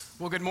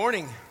Well, good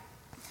morning.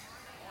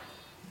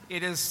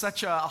 It is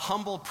such a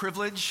humble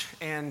privilege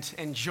and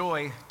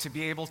joy to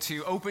be able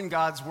to open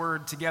God's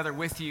Word together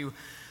with you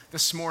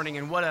this morning.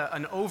 And what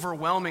an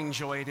overwhelming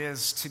joy it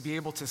is to be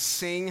able to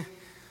sing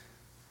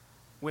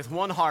with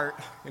one heart,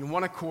 in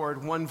one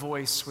accord, one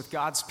voice with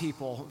God's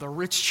people, the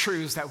rich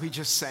truths that we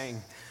just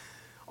sang.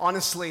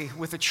 Honestly,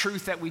 with the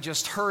truth that we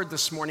just heard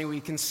this morning,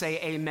 we can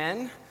say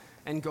amen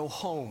and go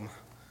home.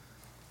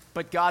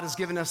 But God has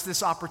given us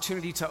this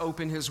opportunity to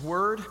open His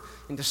Word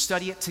and to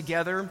study it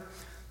together,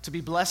 to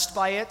be blessed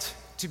by it,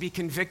 to be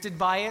convicted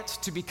by it,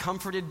 to be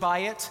comforted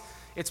by it.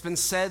 It's been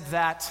said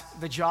that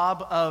the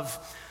job of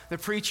the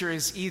preacher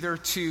is either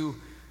to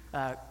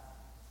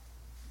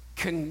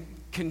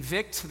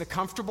convict the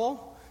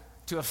comfortable,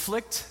 to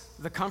afflict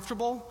the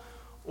comfortable,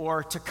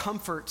 or to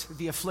comfort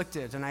the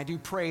afflicted. And I do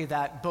pray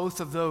that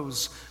both of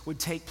those would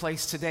take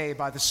place today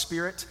by the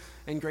Spirit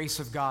and grace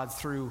of God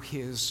through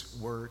His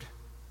Word.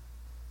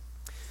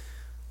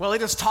 Well,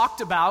 it is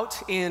talked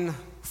about in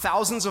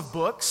thousands of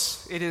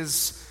books. It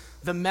is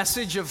the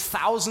message of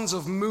thousands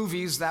of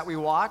movies that we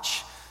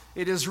watch.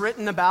 It is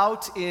written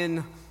about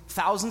in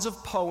thousands of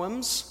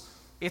poems.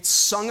 It's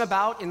sung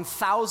about in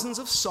thousands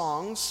of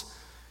songs.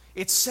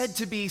 It's said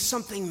to be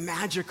something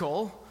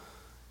magical.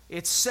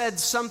 It's said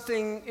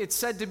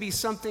to be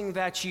something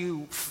that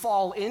you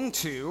fall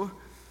into.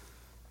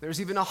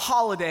 There's even a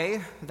holiday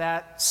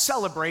that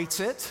celebrates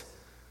it,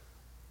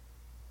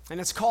 and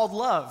it's called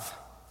love.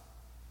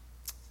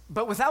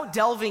 But without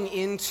delving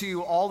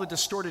into all the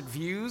distorted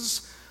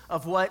views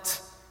of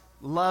what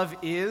love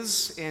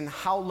is and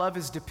how love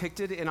is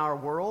depicted in our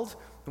world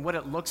and what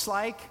it looks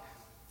like,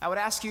 I would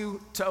ask you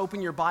to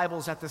open your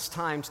Bibles at this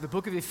time to the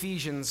book of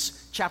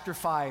Ephesians, chapter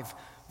 5,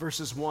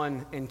 verses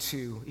 1 and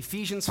 2.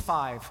 Ephesians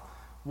 5,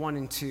 1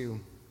 and 2.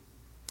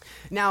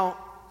 Now,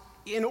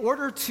 in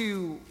order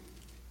to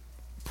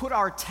put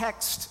our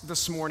text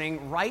this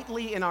morning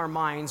rightly in our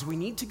minds, we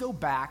need to go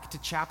back to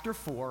chapter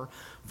 4,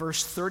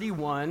 verse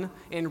 31,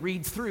 and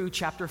read through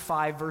chapter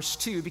 5, verse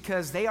 2,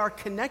 because they are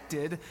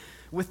connected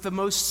with the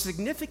most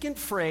significant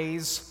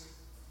phrase,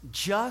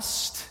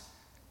 just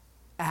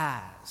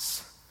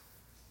as.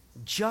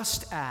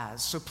 Just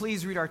as. So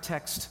please read our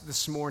text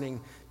this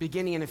morning,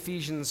 beginning in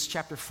Ephesians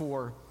chapter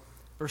 4,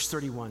 verse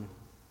 31.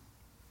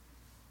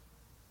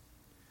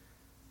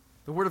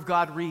 The Word of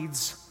God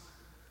reads,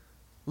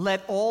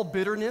 "Let all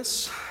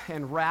bitterness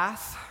and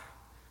wrath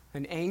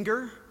and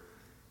anger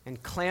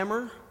and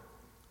clamor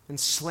and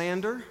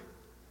slander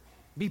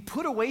be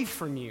put away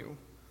from you,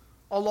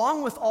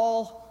 along with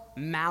all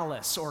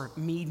malice or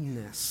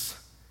meanness.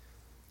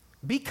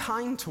 Be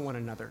kind to one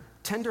another,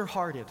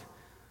 tender-hearted,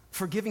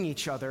 forgiving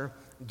each other,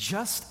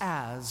 just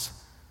as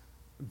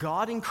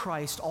God in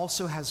Christ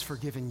also has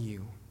forgiven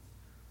you.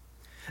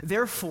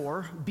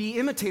 Therefore, be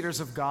imitators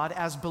of God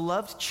as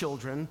beloved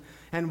children,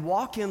 and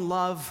walk in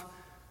love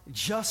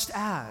just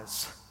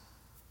as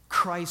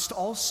Christ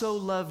also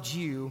loved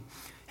you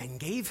and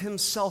gave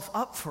Himself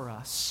up for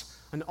us,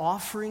 an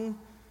offering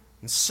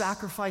and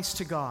sacrifice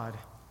to God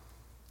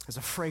as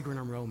a fragrant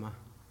aroma."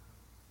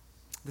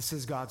 This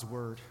is God's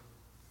Word.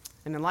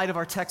 And in light of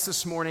our text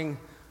this morning,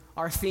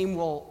 our theme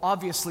will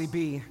obviously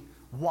be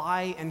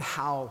why and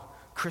how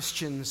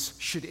Christians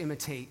should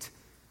imitate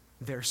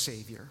their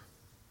Savior.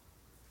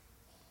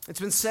 It's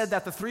been said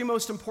that the three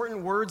most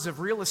important words of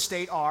real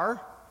estate are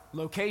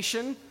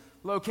location,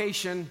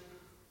 location,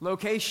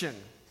 location.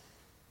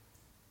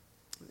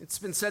 It's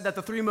been said that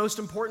the three most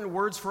important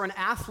words for an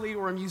athlete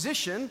or a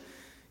musician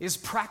is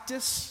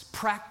practice,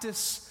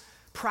 practice,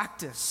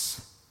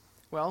 practice.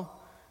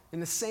 Well, in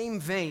the same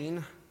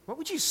vein, what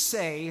would you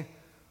say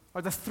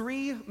are the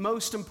three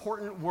most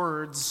important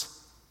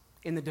words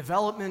in the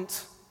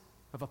development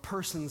of a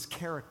person's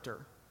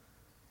character?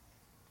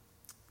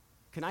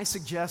 Can I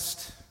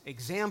suggest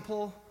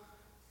example,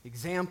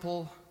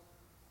 example,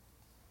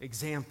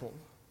 example?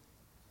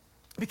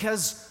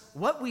 Because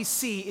what we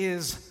see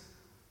is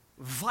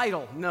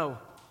vital, no,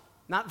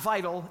 not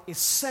vital,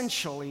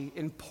 essentially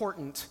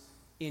important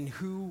in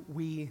who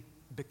we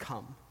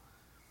become.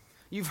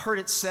 You've heard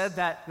it said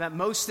that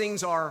most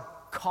things are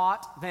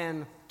caught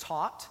than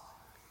taught.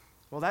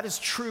 Well, that is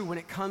true when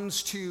it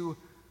comes to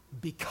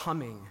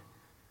becoming.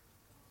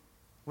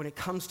 When it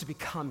comes to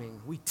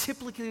becoming, we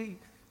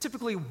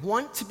typically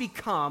want to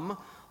become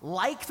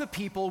like the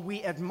people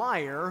we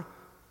admire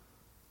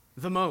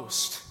the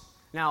most.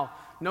 Now,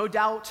 no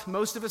doubt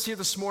most of us here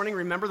this morning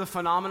remember the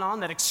phenomenon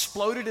that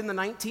exploded in the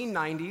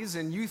 1990s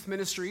in youth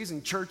ministries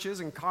and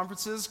churches and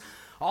conferences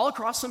all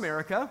across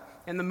America,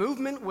 and the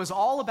movement was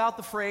all about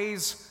the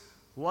phrase,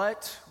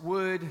 "What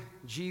would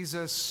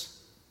Jesus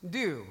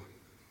do?"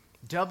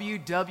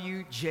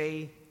 WWJD.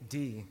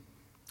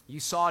 You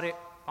saw it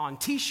on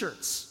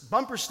t-shirts,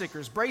 bumper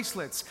stickers,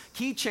 bracelets,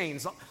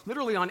 keychains,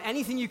 literally on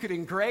anything you could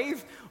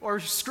engrave or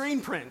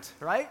screen print,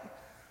 right?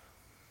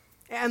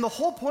 And the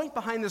whole point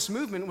behind this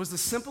movement was the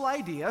simple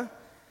idea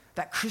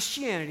that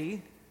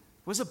Christianity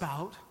was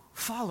about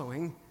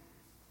following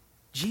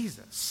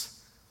Jesus.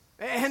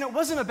 And it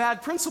wasn't a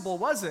bad principle,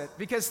 was it?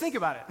 Because think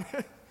about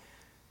it.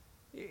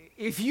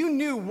 If you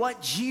knew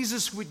what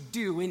Jesus would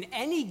do in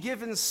any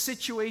given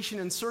situation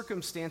and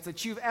circumstance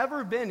that you've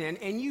ever been in,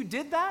 and you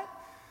did that,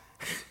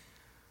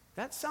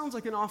 that sounds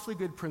like an awfully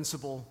good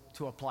principle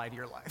to apply to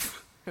your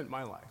life and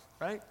my life,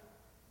 right?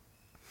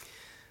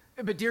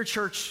 But dear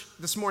church,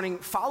 this morning,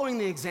 following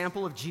the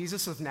example of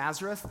Jesus of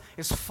Nazareth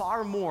is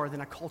far more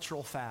than a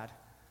cultural fad.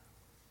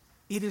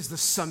 It is the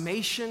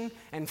summation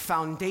and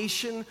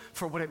foundation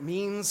for what it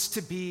means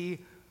to be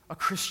a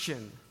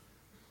Christian.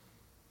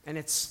 And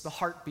it's the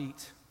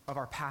heartbeat of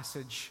our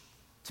passage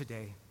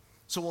today.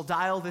 So we'll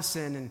dial this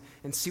in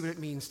and see what it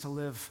means to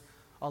live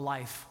a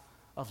life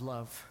of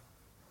love.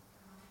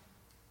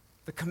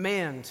 The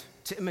command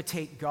to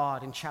imitate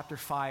God in chapter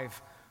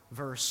 5,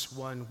 verse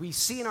 1. We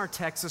see in our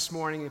text this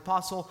morning, the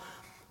Apostle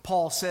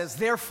Paul says,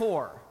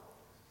 therefore,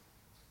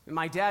 and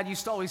my dad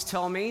used to always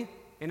tell me,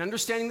 in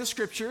understanding the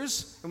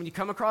scriptures, and when you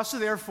come across the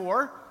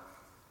therefore,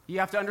 you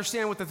have to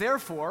understand what the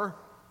therefore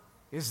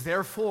is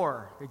there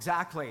for,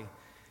 exactly.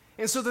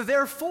 And so the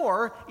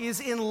therefore is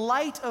in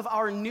light of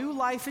our new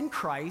life in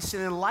Christ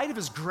and in light of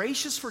his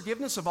gracious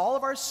forgiveness of all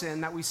of our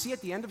sin that we see at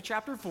the end of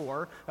chapter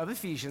 4 of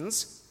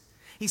Ephesians,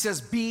 he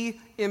says, be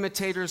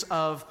imitators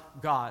of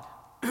God.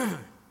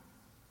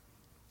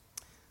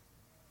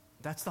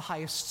 That's the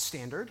highest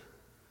standard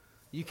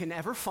you can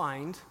ever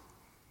find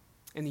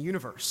in the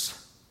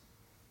universe.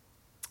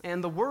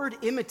 And the word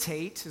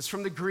imitate is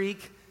from the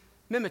Greek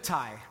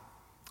mimetai.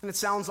 And it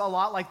sounds a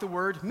lot like the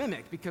word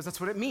mimic because that's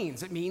what it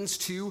means. It means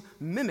to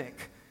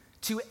mimic,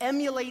 to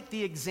emulate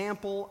the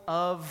example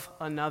of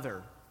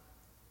another.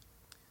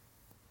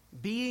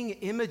 Being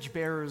image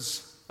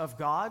bearers of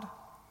God,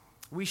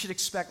 we should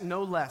expect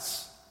no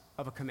less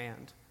of a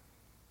command.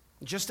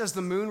 Just as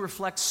the moon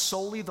reflects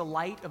solely the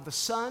light of the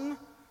sun,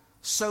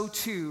 so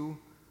too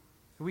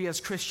we as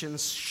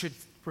Christians should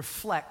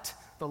reflect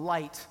the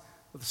light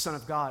of the Son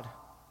of God.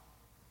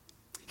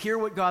 Hear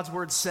what God's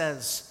word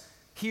says.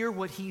 Hear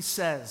what he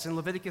says in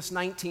Leviticus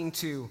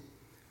 19:2.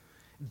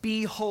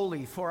 Be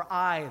holy, for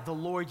I, the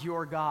Lord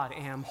your God,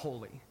 am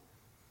holy.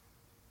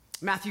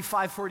 Matthew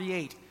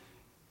 5:48.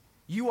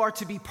 You are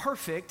to be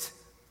perfect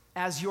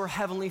as your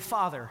heavenly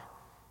Father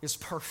is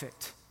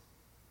perfect.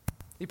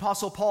 The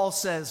Apostle Paul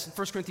says in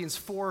 1 Corinthians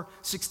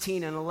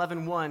 4:16 and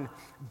 11:1,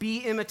 be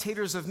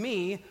imitators of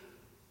me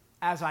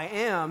as I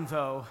am,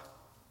 though,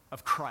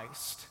 of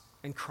Christ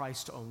and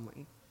Christ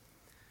only.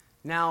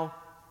 Now,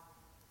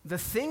 the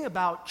thing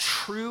about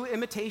true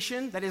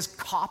imitation, that is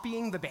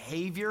copying the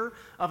behavior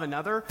of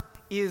another,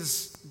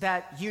 is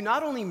that you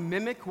not only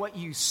mimic what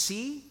you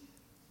see,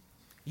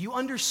 you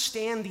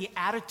understand the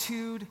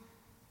attitude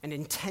and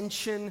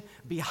intention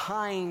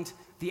behind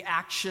the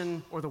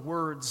action or the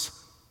words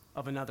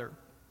of another.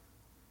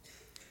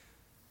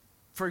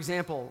 For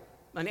example,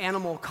 an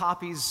animal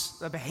copies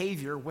a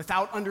behavior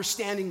without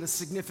understanding the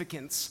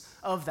significance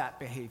of that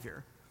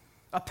behavior.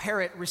 A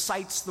parrot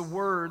recites the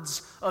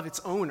words of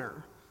its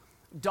owner.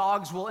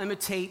 Dogs will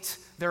imitate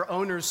their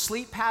owner's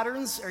sleep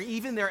patterns or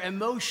even their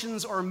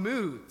emotions or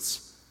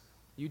moods.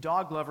 You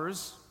dog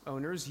lovers,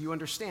 owners, you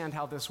understand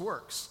how this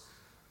works.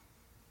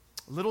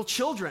 Little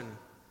children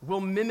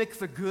will mimic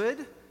the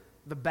good,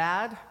 the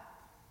bad,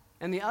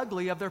 and the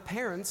ugly of their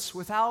parents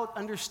without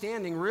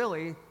understanding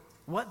really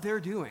what they're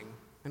doing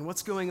and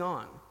what's going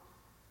on.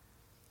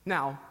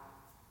 Now,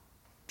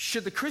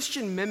 should the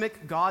Christian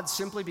mimic God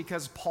simply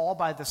because Paul,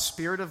 by the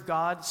Spirit of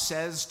God,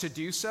 says to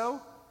do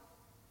so?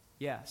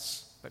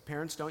 Yes, but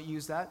parents, don't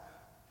use that.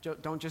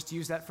 Don't just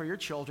use that for your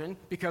children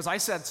because I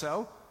said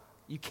so.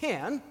 You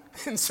can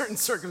in certain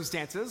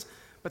circumstances,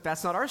 but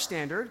that's not our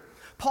standard.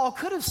 Paul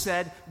could have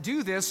said,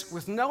 do this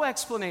with no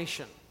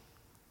explanation.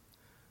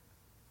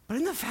 But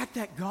in the fact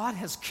that God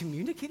has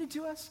communicated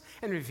to us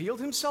and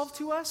revealed himself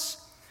to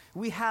us,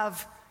 we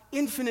have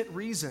infinite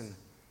reason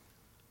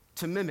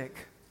to mimic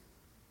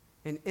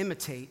and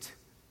imitate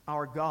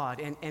our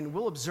God. And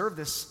we'll observe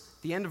this,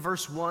 the end of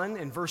verse 1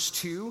 and verse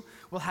 2.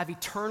 We'll have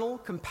eternal,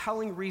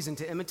 compelling reason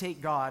to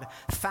imitate God,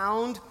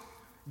 found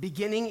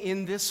beginning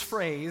in this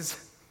phrase,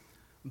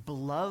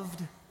 beloved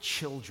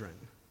children.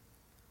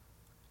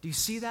 Do you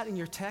see that in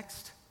your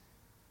text?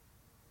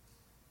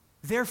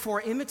 Therefore,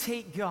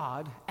 imitate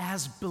God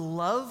as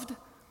beloved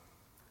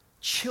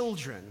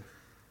children.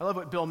 I love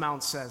what Bill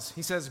Mounce says.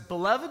 He says,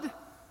 beloved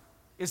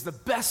is the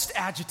best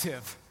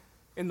adjective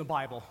in the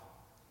Bible.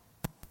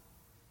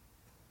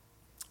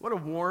 What a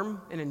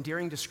warm and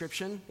endearing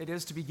description it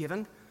is to be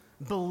given.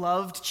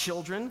 Beloved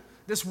children.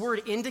 This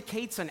word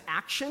indicates an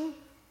action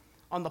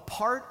on the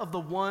part of the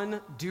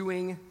one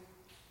doing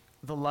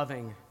the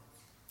loving.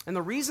 And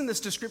the reason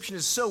this description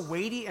is so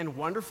weighty and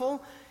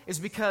wonderful is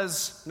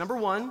because, number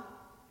one,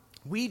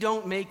 we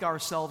don't make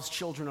ourselves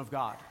children of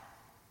God.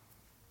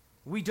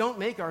 We don't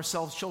make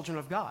ourselves children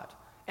of God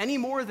any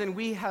more than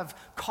we have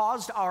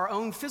caused our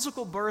own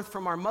physical birth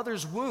from our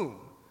mother's womb.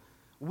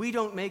 We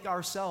don't make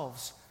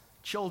ourselves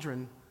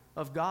children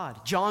of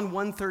God. John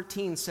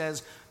 1:13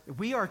 says,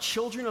 we are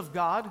children of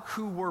God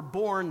who were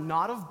born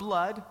not of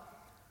blood,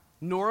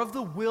 nor of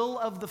the will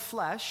of the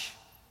flesh,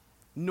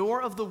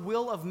 nor of the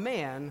will of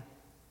man,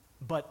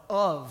 but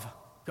of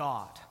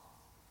God.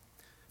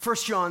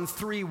 1 John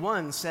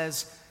 3:1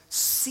 says,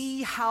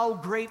 "See how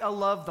great a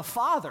love the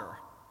Father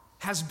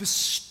has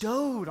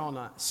bestowed on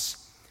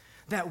us,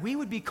 that we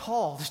would be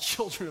called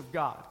children of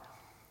God.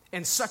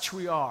 And such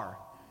we are,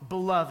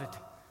 beloved.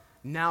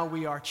 Now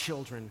we are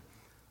children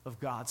of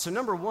God." So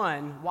number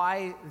one,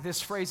 why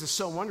this phrase is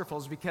so wonderful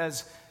is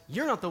because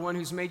you're not the one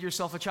who's made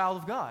yourself a child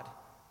of God.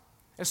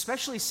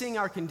 Especially seeing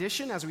our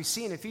condition, as we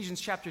see in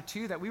Ephesians chapter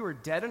 2, that we were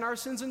dead in our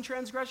sins and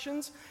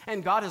transgressions,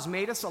 and God has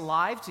made us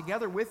alive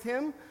together with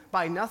him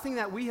by nothing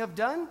that we have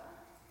done.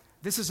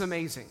 This is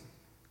amazing,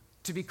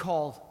 to be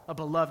called a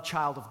beloved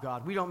child of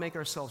God. We don't make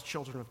ourselves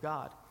children of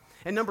God.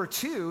 And number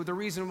two, the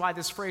reason why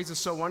this phrase is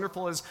so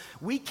wonderful is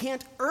we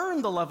can't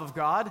earn the love of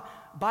God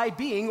by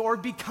being or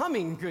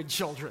becoming good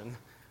children.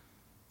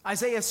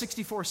 Isaiah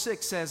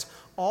 64:6 says,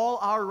 "All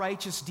our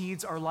righteous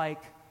deeds are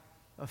like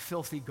a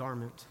filthy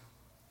garment."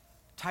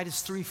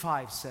 Titus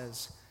 3:5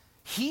 says,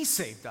 "He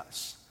saved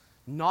us,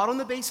 not on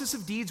the basis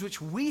of deeds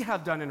which we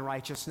have done in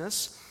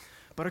righteousness,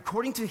 but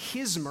according to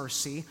his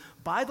mercy,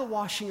 by the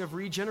washing of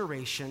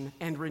regeneration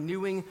and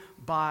renewing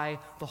by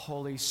the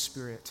Holy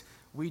Spirit."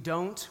 We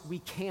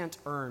can't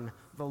earn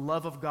the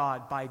love of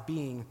God by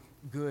being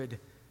good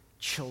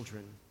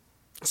children.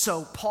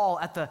 So Paul,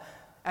 at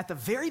the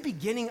very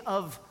beginning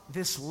of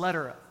this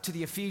letter to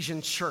the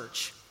Ephesian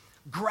church,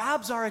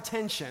 grabs our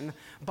attention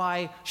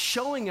by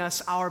showing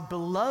us our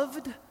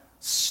beloved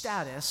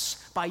status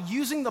by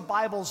using the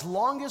Bible's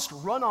longest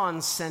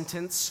run-on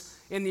sentence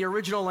in the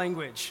original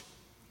language.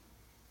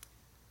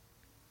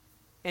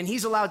 And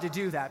he's allowed to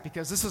do that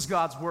because this is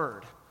God's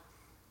word.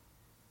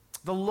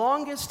 The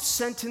longest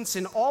sentence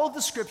in all of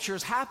the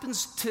scriptures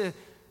happens to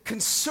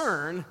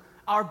concern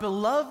our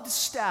beloved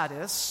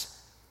status.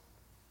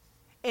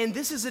 And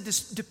this is a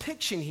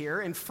depiction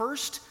here in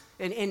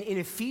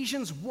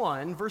Ephesians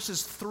 1,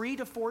 verses 3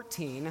 to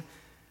 14.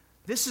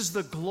 This is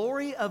the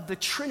glory of the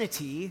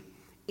Trinity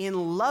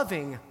in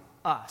loving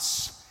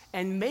us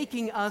and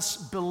making us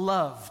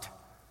beloved.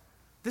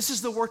 This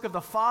is the work of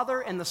the Father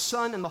and the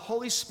Son and the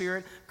Holy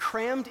Spirit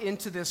crammed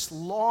into this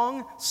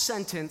long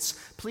sentence.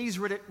 Please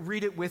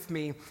read it with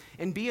me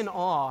and be in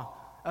awe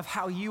of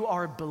how you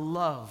are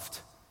beloved,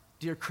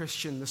 dear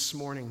Christian, this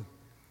morning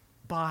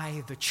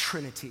by the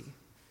Trinity.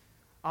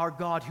 Our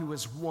God who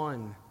is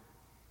one.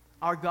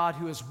 Our God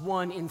who is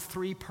one in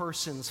three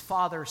persons,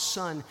 Father,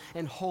 Son,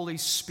 and Holy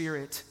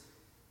Spirit,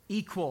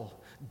 equal,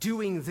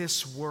 doing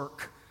this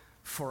work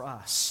for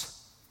us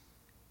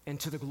and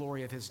to the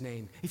glory of his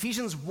name.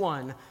 Ephesians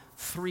 1,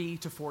 3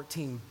 to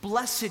 14.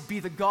 "Blessed be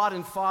the God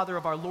and Father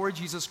of our Lord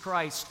Jesus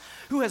Christ,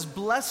 who has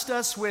blessed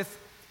us with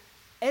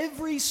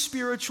every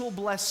spiritual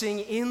blessing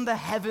in the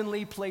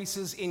heavenly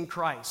places in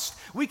Christ."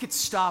 We could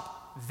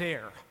stop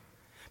there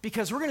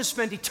because we're going to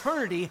spend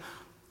eternity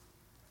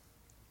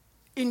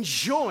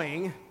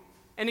enjoying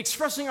and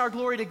expressing our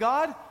glory to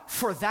God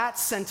for that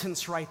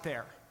sentence right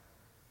there.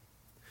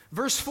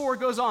 Verse 4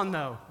 goes on,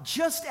 though.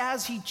 "Just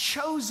as he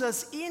chose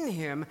us in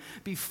him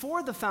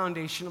before the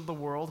foundation of the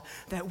world,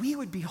 that we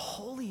would be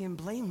holy and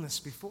blameless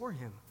before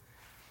him.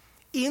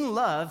 In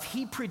love,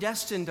 he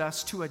predestined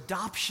us to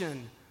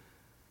adoption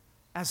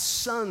as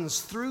sons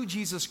through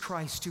Jesus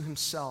Christ to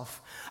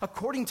himself,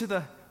 according to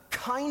the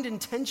kind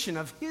intention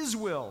of his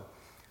will,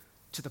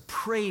 to the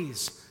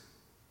praise,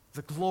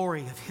 the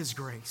glory of his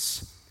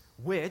grace,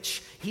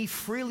 which he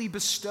freely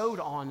bestowed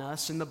on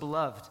us in the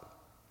beloved.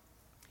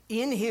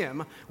 In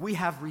him we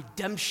have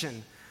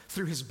redemption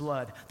through his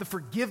blood, the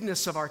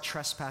forgiveness of our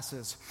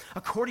trespasses,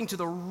 according to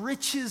the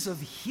riches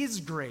of his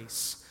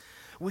grace,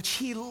 which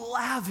he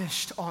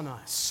lavished on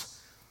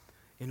us.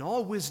 In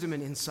all wisdom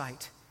and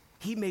insight,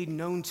 he made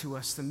known to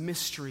us the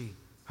mystery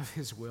of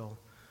his will,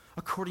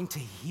 according to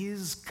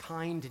his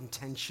kind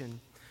intention,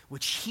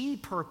 which he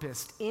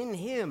purposed in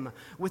him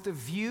with a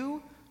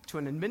view to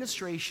an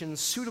administration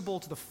suitable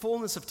to the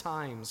fullness of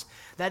times,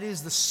 that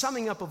is, the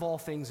summing up of all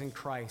things in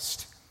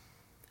Christ,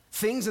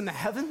 things in the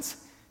heavens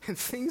and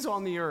things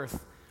on the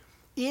earth.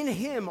 In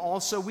him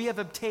also we have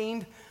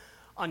obtained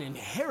an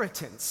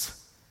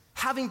inheritance,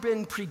 having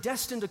been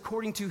predestined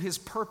according to his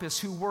purpose,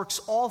 who works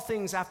all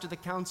things after the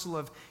counsel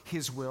of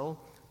his will,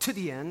 to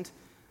the end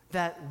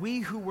that we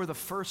who were the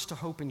first to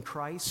hope in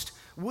Christ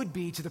would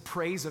be to the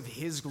praise of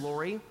his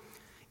glory.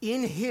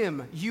 In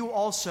him you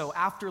also,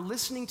 after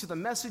listening to the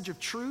message of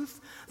truth,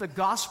 the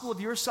gospel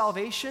of your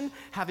salvation,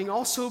 having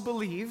also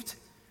believed,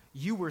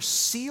 you were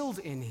sealed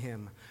in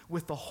him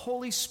with the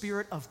Holy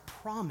Spirit of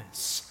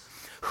promise,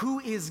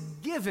 who is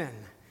given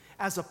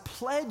as a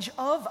pledge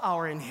of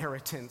our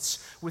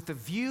inheritance with a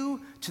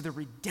view to the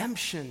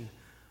redemption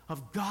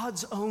of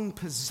God's own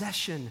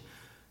possession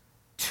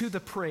to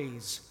the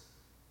praise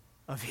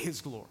of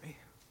his glory.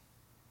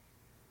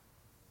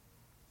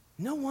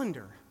 No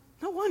wonder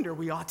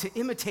we ought to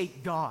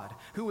imitate God,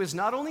 who is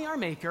not only our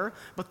maker,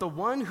 but the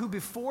one who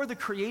before the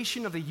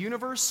creation of the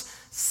universe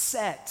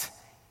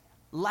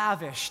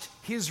lavished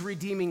his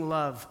redeeming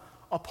love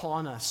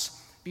upon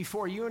us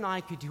before you and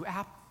I could do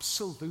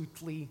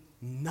absolutely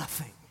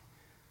nothing.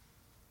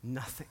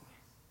 Nothing.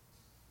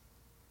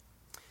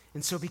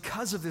 And so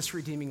because of this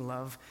redeeming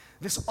love,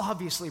 this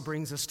obviously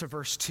brings us to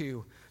verse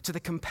 2, to the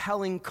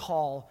compelling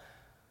call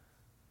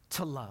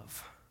to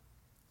love.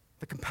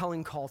 The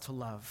compelling call to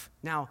love.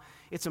 Now,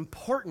 it's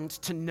important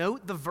to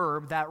note the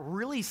verb that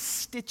really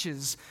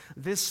stitches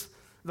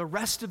the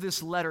rest of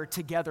this letter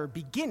together,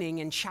 beginning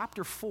in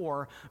chapter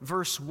 4,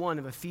 verse 1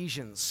 of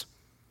Ephesians.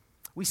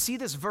 We see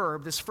this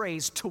verb, this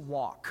phrase, to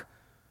walk.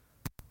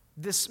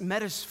 This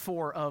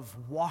metaphor of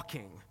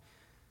walking.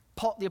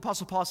 The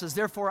Apostle Paul says,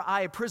 "Therefore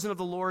I, a prisoner of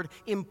the Lord,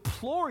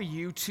 implore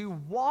you to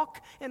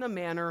walk in a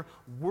manner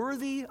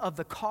worthy of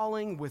the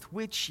calling with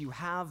which you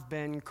have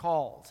been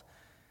called."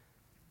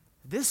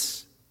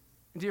 This,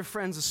 dear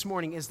friends, this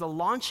morning is the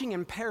launching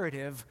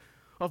imperative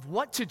of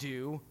what to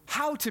do,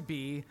 how to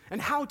be, and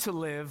how to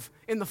live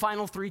in the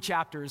final 3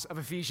 chapters of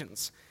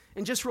Ephesians.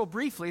 And just real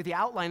briefly, the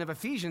outline of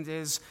Ephesians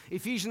is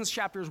Ephesians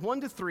chapters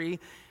 1 to 3,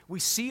 we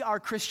see our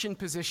Christian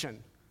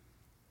position.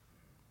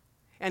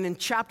 And in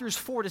chapters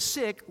 4 to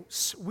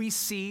 6, we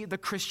see the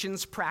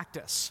Christian's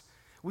practice.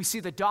 We see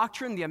the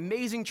doctrine, the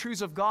amazing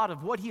truths of God,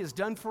 of what he has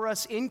done for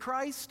us in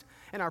Christ,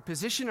 and our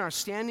position, our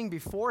standing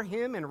before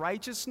him in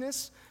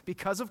righteousness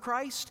because of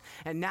Christ.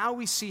 And now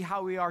we see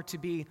how we are to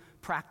be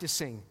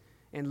practicing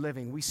and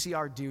living. We see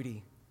our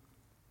duty.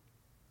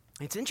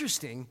 It's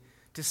interesting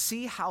to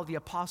see how the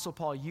Apostle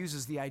Paul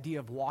uses the idea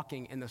of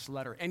walking in this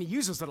letter. And he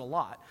uses it a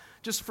lot.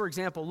 Just for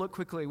example, look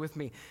quickly with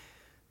me.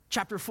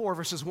 Chapter 4,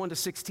 verses 1 to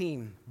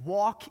 16,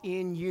 walk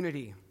in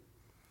unity.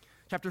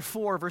 Chapter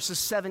 4, verses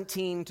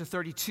 17 to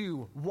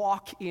 32,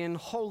 walk in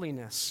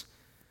holiness.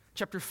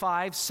 Chapter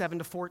 5, 7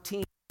 to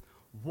 14,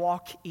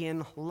 walk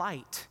in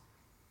light.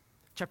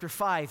 Chapter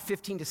 5,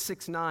 15 to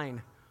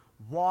 6-9,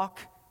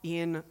 walk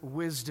in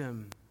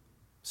wisdom,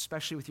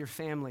 especially with your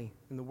family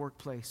in the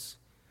workplace.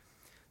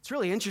 It's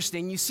really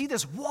interesting. You see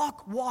this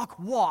walk, walk,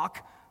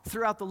 walk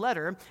throughout the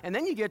letter, and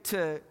then you get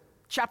to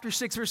chapter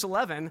 6, verse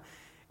 11,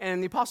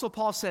 and the Apostle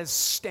Paul says,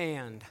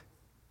 stand.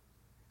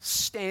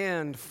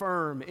 Stand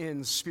firm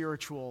in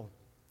spiritual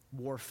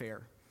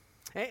warfare.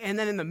 And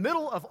then in the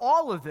middle of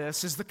all of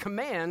this is the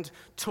command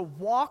to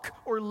walk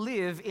or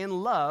live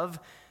in love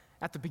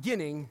at the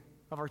beginning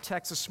of our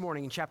text this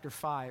morning in chapter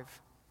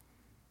 5.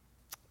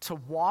 To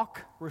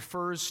walk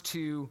refers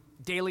to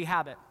daily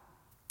habit,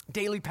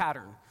 daily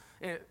pattern.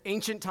 In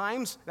ancient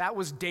times, that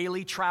was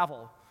daily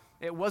travel.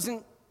 It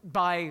wasn't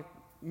by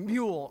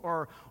mule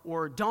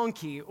or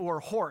donkey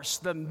or horse.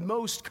 The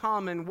most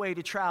common way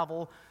to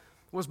travel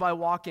was by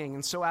walking.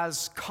 And so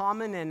as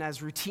common and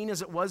as routine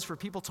as it was for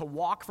people to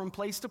walk from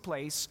place to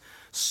place,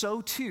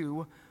 so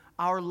too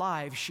our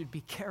lives should be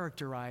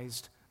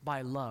characterized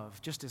by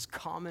love, just as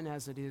common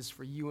as it is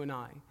for you and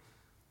I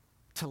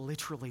to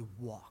literally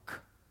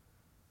walk.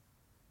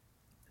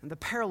 And the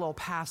parallel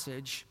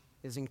passage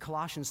is in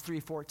Colossians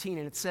 3:14,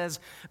 and it says,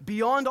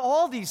 beyond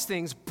all these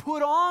things,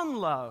 put on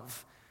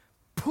love.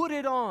 Put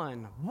it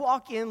on.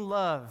 Walk in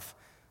love.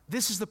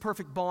 This is the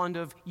perfect bond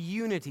of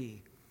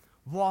unity.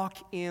 Walk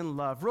in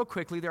love. Real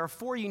quickly, there are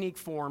 4 unique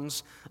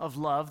forms of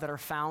love that are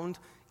found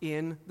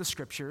in the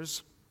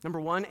Scriptures. Number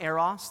 1,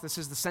 eros. This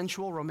is the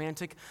sensual,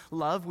 romantic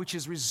love, which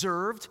is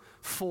reserved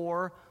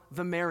for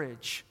the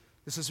marriage.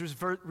 This is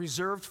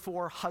reserved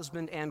for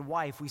husband and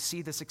wife. We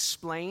see this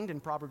explained in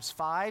Proverbs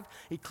 5,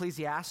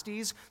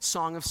 Ecclesiastes,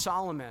 Song of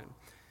Solomon.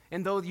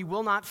 And though you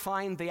will not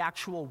find the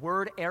actual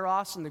word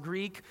eros in the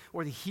Greek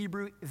or the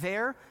Hebrew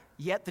there,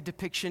 yet the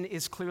depiction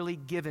is clearly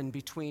given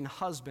between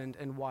husband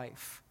and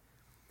wife.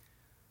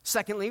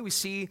 Secondly, we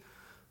see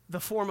the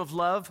form of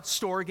love,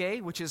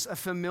 storge, which is a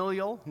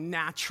familial,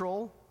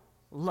 natural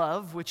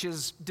love, which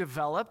is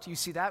developed. You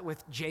see that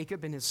with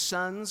Jacob and his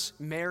sons,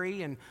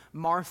 Mary and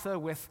Martha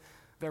with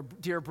their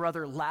dear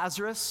brother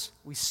Lazarus.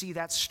 We see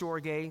that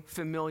storge,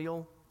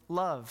 familial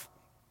love.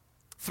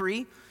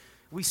 3,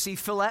 we see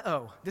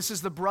phileo. This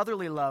is the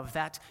brotherly love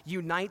that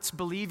unites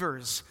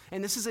believers.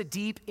 And this is a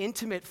deep,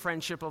 intimate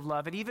friendship of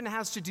love. It even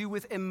has to do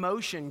with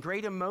emotion,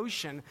 great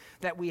emotion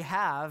that we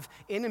have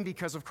in and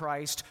because of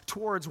Christ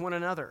towards one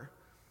another.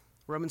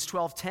 Romans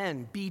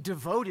 12:10, be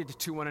devoted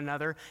to one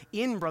another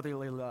in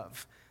brotherly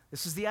love.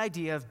 This is the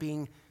idea of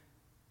being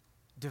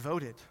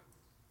devoted.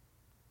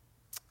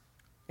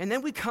 And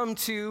then we come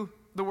to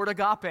the word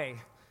agape.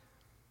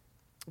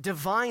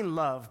 Divine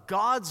love,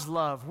 God's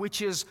love,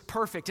 which is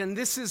perfect. And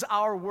this is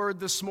our word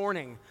this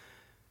morning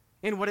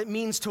in what it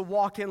means to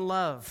walk in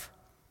love,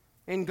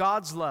 in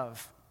God's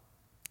love.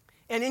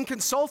 And in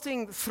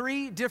consulting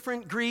 3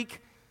 different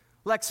Greek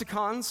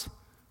lexicons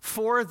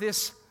for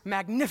this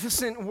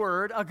magnificent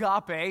word,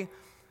 agape,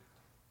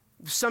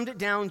 summed it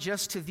down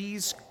just to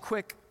these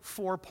quick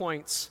 4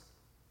 points.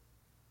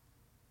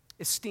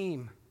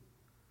 Esteem,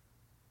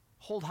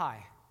 hold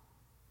high,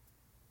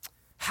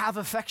 have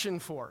affection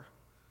for,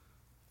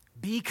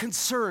 be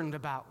concerned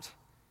about,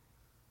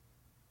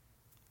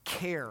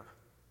 care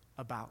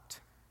about.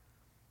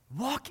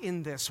 Walk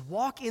in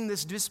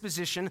this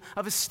disposition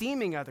of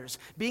esteeming others,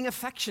 being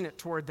affectionate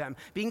toward them,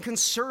 being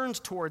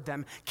concerned toward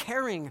them,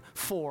 caring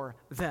for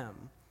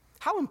them.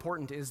 How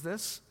important is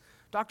this?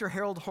 Dr.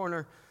 Harold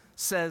Horner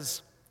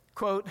says,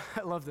 quote,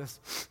 I love this,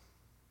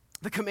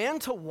 The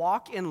command to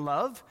walk in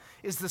love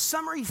is the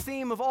summary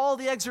theme of all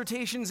the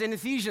exhortations in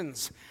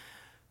Ephesians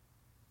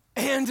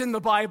and in the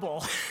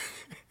Bible.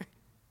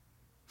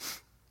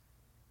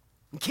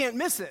 You can't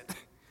miss it.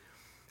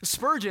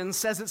 Spurgeon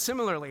says it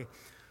similarly.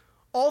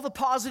 All the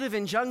positive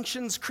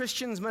injunctions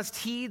Christians must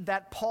heed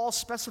that Paul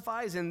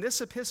specifies in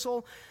this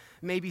epistle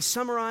may be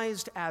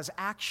summarized as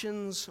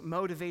actions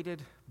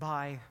motivated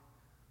by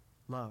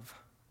love.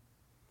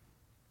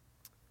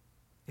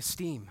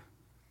 Esteem,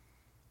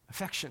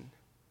 affection,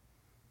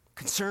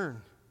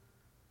 concern,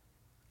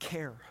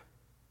 care.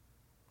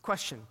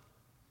 Question: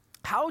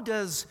 how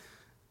does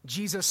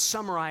Jesus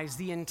summarize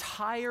the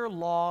entire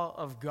law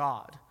of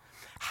God?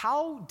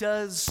 How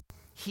does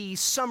he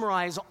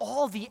summarize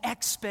all the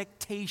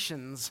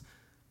expectations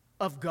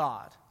of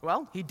God?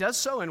 Well, he does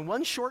so in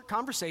one short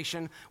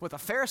conversation with a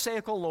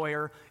Pharisaical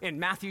lawyer in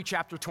Matthew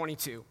chapter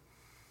 22.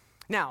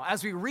 Now,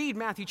 as we read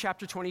Matthew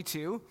chapter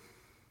 22,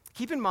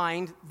 keep in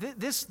mind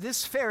this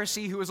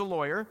Pharisee who is a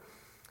lawyer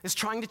is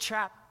trying to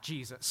trap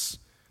Jesus,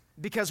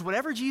 because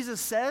whatever Jesus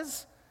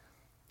says,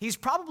 he's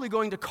probably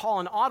going to call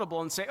an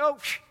audible and say, oh,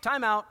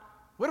 time out.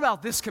 What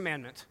about this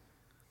commandment?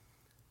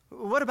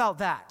 What about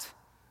that?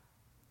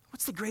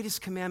 What's the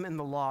greatest commandment in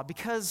the law?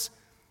 Because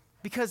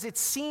it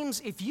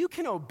seems if you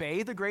can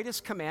obey the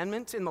greatest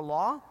commandment in the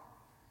law,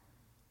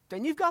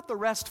 then you've got the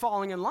rest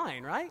falling in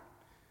line, right?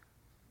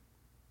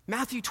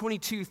 Matthew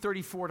 22,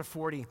 34 to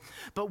 40.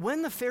 But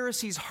when the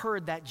Pharisees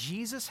heard that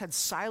Jesus had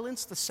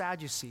silenced the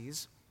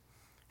Sadducees,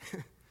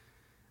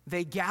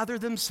 they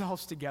gathered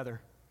themselves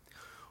together.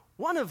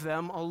 One of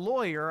them, a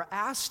lawyer,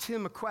 asked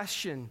him a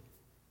question,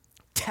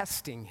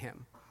 testing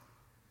him.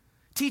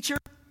 Teacher,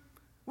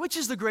 which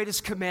is the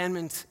greatest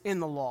commandment in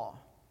the law?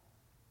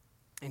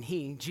 And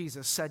he,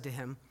 Jesus, said to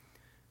him,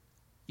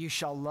 you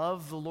shall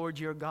love the Lord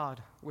your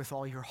God with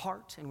all your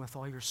heart and with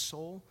all your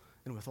soul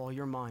and with all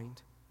your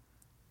mind.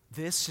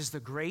 This is the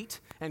great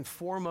and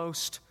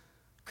foremost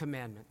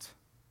commandment.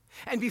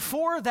 And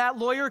before that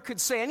lawyer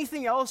could say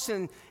anything else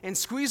and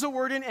squeeze a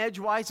word in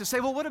edgewise to say,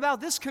 well, what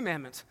about this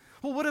commandment?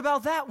 Well, what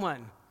about that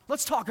one?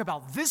 Let's talk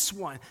about this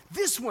one.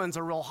 This one's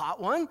a real hot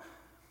one.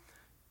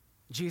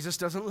 Jesus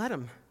doesn't let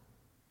him.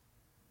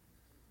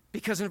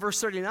 Because in verse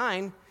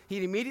 39,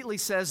 he immediately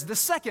says, the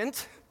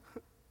second,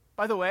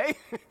 by the way,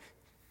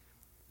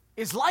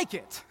 is like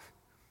it.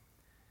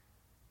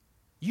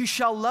 You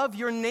shall love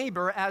your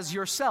neighbor as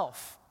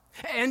yourself.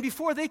 And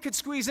before they could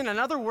squeeze in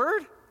another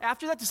word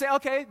after that to say,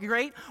 okay,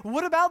 great,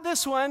 what about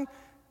this one?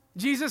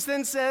 Jesus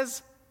then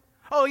says,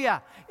 oh yeah,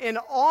 and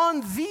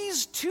on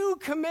these two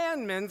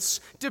commandments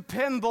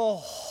depend the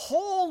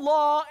whole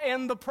law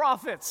and the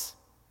prophets.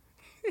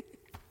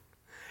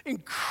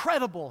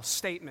 Incredible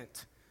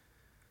statement.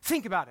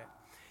 Think about it.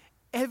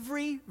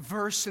 Every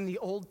verse in the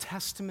Old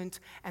Testament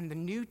and the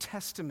New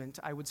Testament,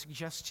 I would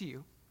suggest to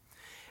you,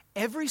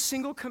 every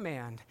single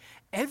command,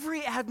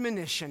 every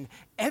admonition,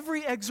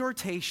 every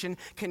exhortation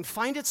can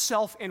find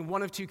itself in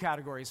one of two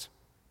categories.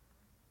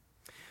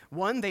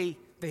 One, they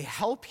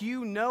help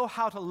you know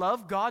how to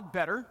love God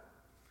better.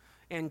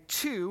 And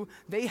two,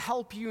 they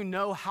help you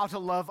know how to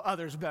love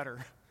others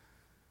better.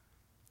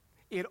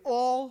 It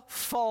all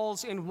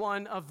falls in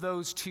one of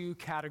those two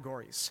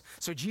categories.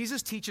 So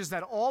Jesus teaches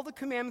that all the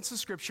commandments of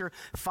Scripture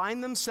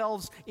find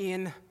themselves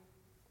in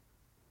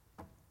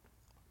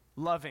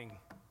loving.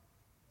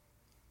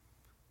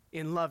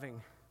 In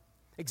loving.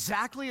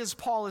 Exactly as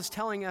Paul is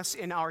telling us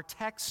in our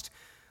text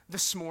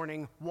this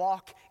morning,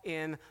 walk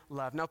in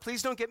love. Now,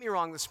 please don't get me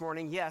wrong this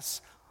morning.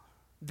 Yes,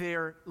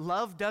 their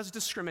love does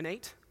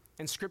discriminate,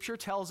 and Scripture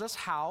tells us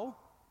how,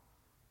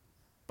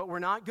 but we're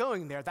not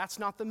going there. That's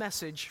not the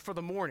message for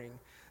the morning.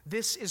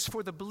 This is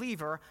for the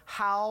believer,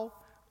 how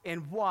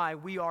and why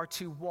we are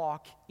to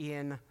walk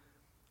in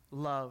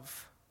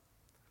love.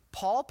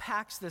 Paul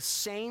packs the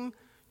same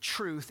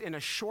truth in a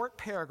short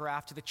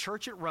paragraph to the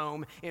church at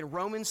Rome in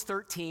Romans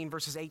 13,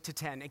 verses 8 to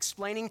 10,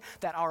 explaining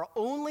that our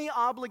only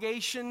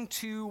obligation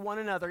to one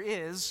another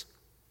is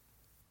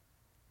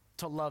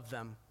to love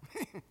them.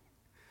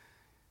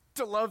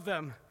 To love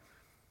them.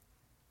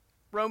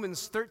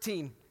 Romans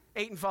 13,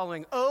 8 and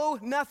following. Owe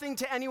nothing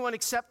to anyone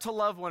except to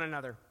love one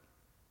another.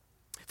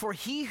 For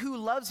he who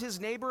loves his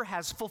neighbor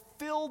has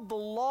fulfilled the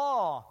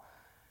law.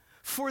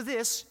 For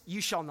this,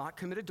 you shall not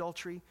commit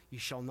adultery, you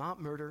shall not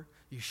murder,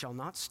 you shall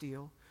not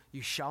steal,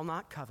 you shall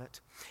not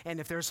covet. And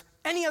if there's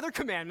any other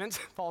commandment,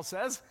 Paul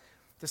says,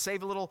 to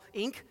save a little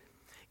ink,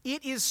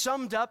 it is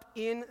summed up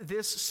in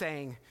this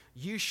saying,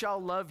 you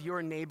shall love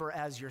your neighbor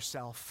as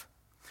yourself.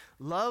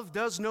 Love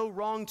does no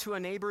wrong to a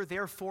neighbor,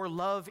 therefore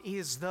love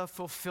is the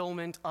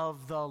fulfillment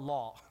of the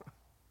law.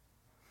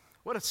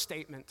 What a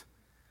statement.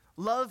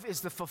 Love is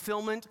the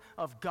fulfillment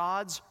of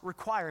God's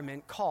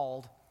requirement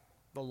called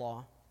the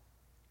law.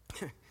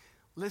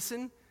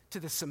 Listen to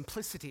the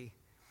simplicity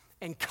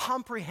and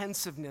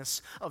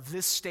comprehensiveness of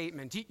this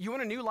statement. You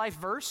want a new life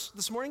verse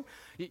this morning?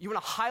 You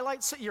want to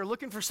highlight, you're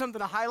looking for something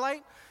to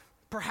highlight?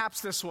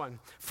 Perhaps this one,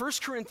 1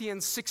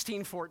 Corinthians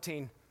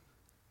 16:14.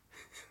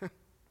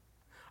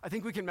 I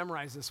think we can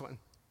memorize this one.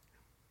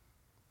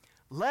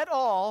 Let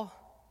all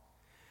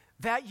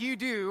that you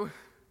do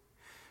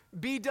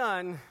be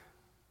done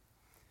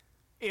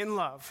in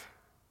love.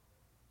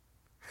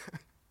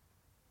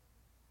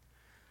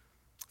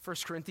 1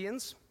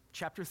 Corinthians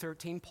chapter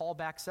 13, Paul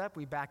backs up.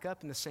 We back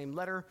up in the same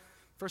letter.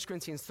 1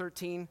 Corinthians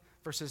 13,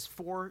 verses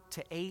 4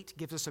 to 8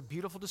 gives us a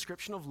beautiful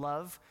description of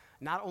love,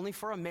 not only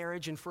for a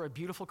marriage and for a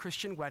beautiful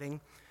Christian wedding.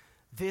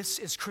 This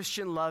is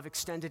Christian love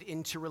extended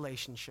into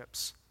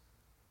relationships.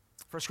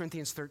 1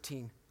 Corinthians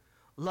 13.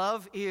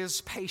 Love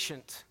is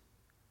patient.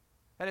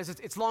 That is,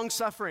 it's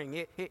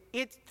long-suffering.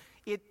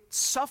 It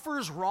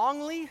suffers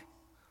wrongly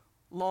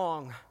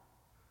long.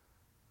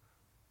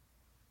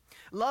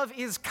 Love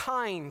is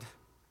kind.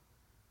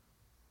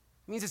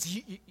 It means it's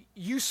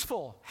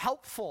useful,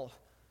 helpful,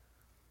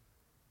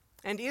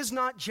 and is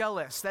not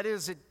jealous. That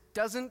is, it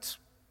doesn't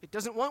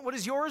want what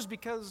is yours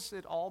because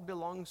it all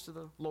belongs to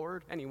the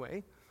Lord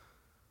anyway.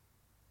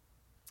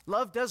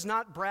 Love does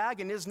not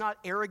brag and is not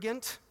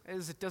arrogant,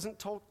 as it doesn't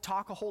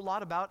talk a whole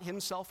lot about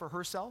himself or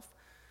herself.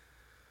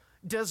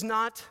 Does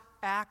not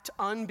act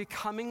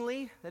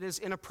unbecomingly, that is,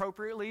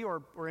 inappropriately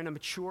or in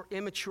a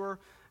immature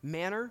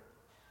manner.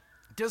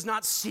 Does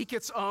not seek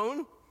its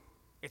own.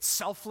 It's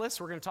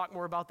selfless. We're going to talk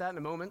more about that in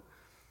a moment.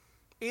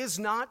 Is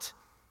not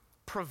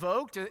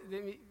provoked,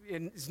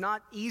 is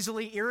not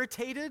easily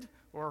irritated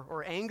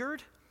or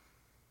angered.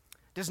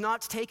 Does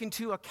not take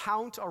into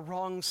account a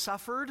wrong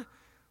suffered.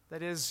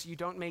 That is, you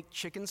don't make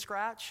chicken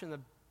scratch in the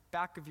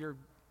back of your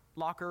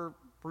locker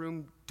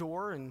room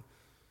door and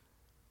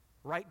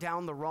write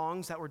down the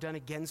wrongs that were done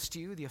against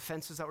you, the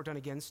offenses that were done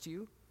against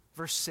you.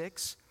 Verse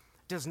 6,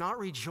 does not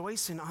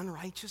rejoice in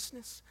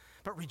unrighteousness,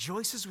 but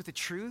rejoices with the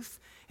truth.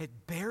 It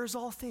bears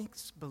all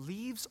things,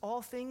 believes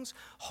all things,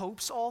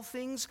 hopes all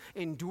things,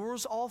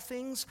 endures all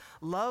things.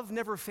 Love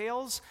never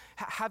fails.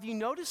 Have you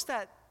noticed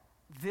that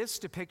this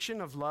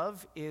depiction of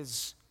love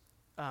is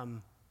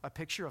a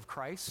picture of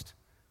Christ?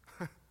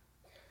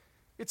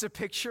 It's a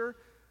picture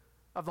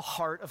of the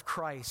heart of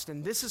Christ,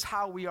 and this is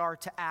how we are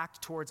to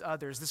act towards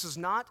others. This is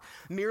not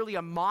merely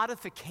a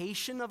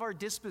modification of our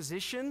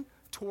disposition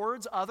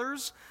towards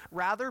others.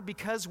 Rather,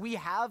 because we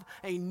have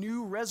a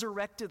new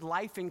resurrected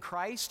life in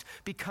Christ,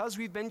 because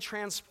we've been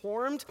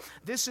transformed,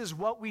 this is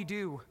what we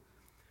do.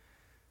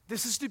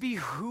 This is to be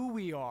who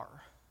we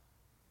are.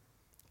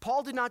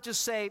 Paul did not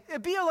just say,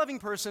 be a loving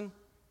person,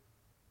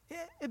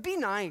 be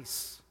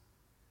nice,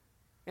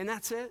 and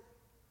that's it.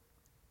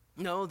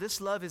 No, this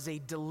love is a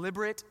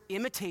deliberate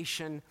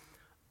imitation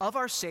of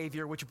our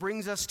Savior, which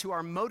brings us to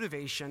our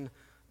motivation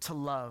to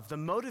love. The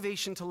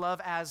motivation to love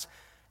as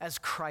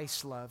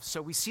Christ loves.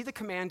 So we see the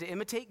command to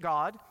imitate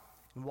God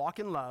and walk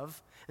in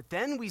love. But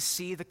then we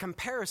see the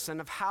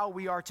comparison of how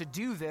we are to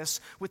do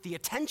this with the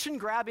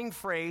attention-grabbing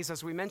phrase,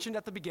 as we mentioned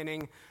at the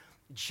beginning,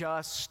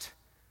 just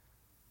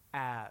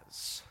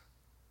as.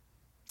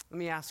 Let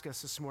me ask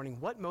us this morning,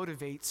 what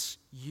motivates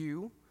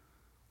you?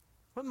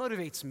 What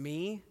motivates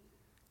me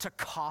to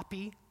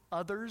copy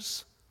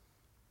others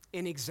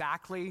in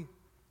exactly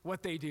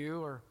what they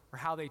do or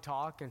how they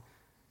talk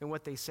and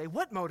what they say?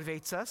 What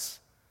motivates us?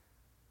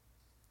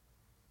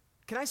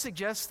 Can I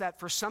suggest that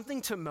for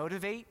something to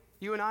motivate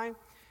you and I,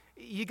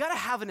 you got to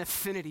have an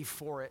affinity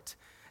for it.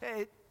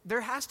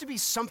 There has to be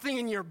something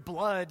in your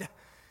blood.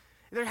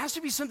 There has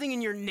to be something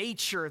in your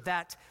nature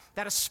that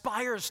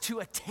aspires to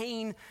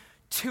attain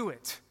to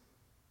it.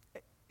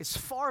 As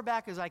far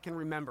back as I can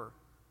remember,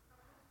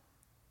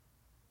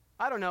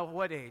 I don't know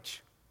what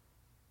age,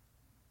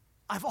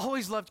 I've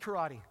always loved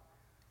karate.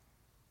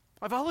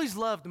 I've always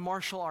loved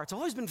martial arts. I've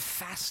always been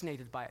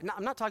fascinated by it. Now,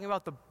 I'm not talking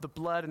about the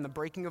blood and the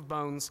breaking of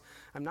bones.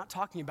 I'm not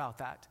talking about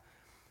that.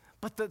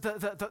 But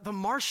the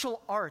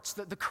martial arts,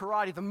 the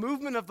karate, the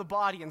movement of the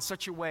body in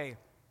such a way.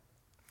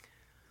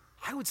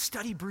 I would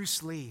study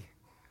Bruce Lee.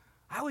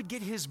 I would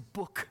get his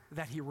book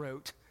that he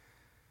wrote.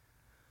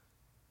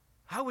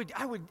 I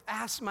would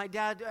ask my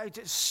dad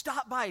to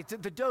stop by to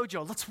the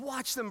dojo. Let's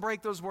watch them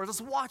break those words.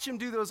 Let's watch them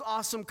do those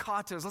awesome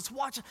katas. Let's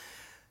watch.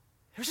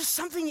 There's just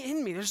something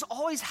in me. There's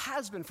always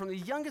has been from the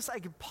youngest I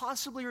could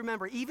possibly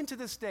remember, even to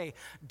this day.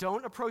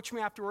 Don't approach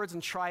me afterwards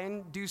and try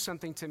and do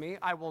something to me.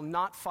 I will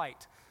not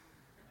fight.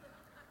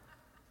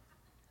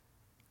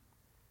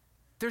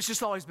 There's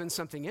just always been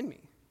something in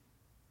me.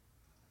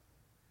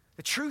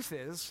 The truth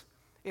is,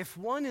 if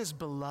one is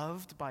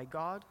beloved by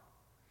God,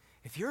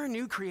 if you're a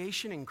new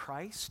creation in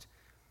Christ,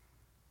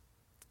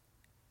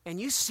 and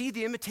you see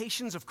the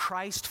imitations of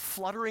Christ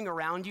fluttering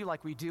around you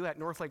like we do at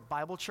Northlake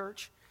Bible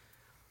Church,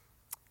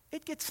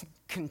 it gets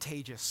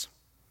contagious.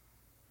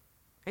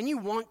 And you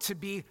want to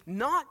be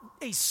not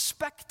a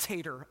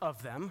spectator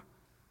of them,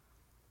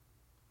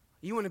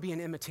 you want to be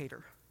an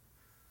imitator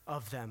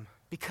of them,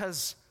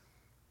 because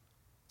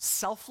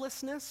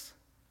selflessness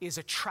is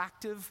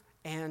attractive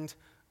and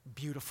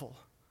beautiful.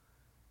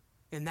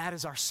 And that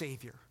is our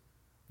Savior.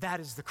 That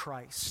is the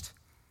Christ.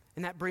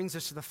 And that brings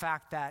us to the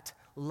fact that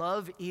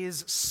love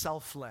is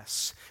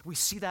selfless. We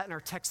see that in our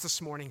text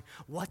this morning.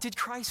 What did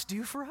Christ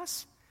do for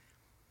us?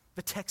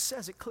 The text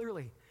says it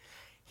clearly.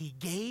 He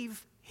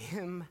gave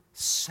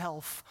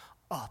himself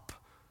up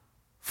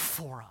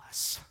for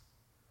us.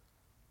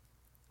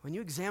 When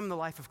you examine the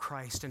life of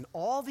Christ and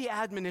all the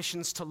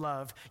admonitions to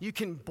love, you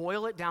can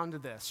boil it down to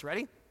this.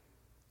 Ready?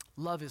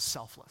 Love is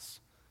selfless.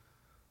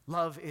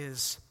 Love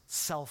is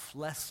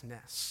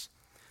selflessness.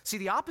 See,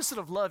 the opposite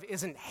of love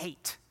isn't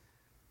hate.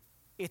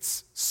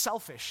 It's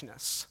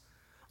selfishness.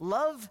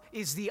 Love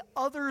is the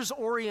others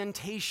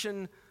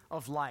orientation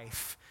of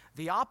life.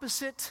 The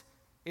opposite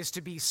is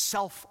to be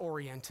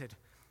self-oriented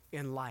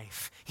in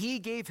life. He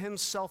gave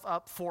himself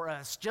up for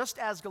us, just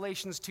as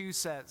Galatians 2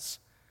 says.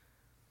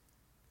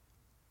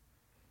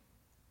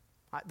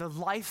 The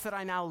life that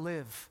I now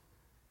live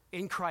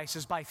in Christ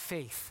is by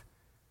faith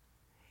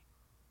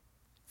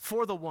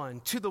for the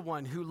one, to the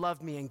one who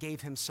loved me and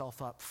gave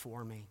himself up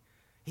for me.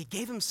 He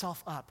gave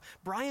himself up.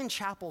 Brian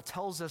Chappell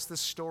tells us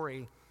this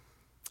story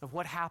of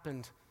what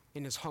happened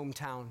in his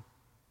hometown.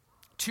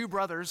 Two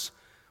brothers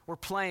were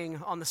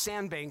playing on the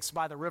sandbanks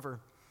by the river.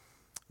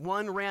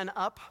 One ran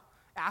up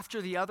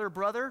after the other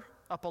brother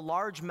up a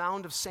large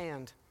mound of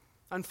sand.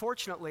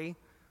 Unfortunately,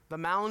 the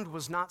mound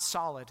was not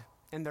solid,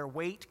 and their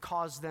weight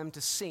caused them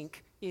to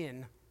sink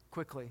in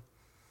quickly.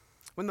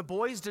 When the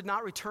boys did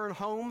not return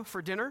home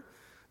for dinner,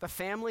 the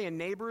family and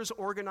neighbors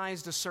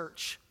organized a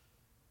search.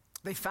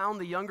 They found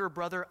the younger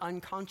brother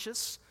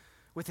unconscious,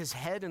 with his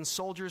head and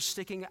shoulders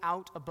sticking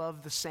out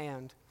above the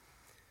sand.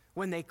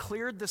 When they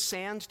cleared the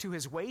sand to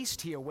his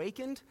waist, he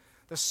awakened.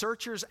 The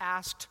searchers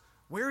asked,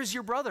 "Where is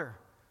your brother?"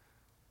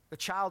 The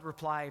child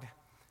replied,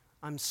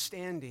 "I'm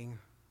standing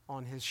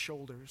on his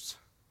shoulders."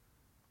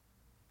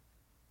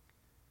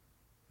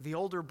 The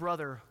older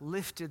brother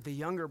lifted the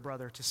younger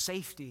brother to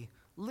safety,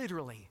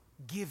 literally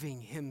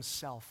giving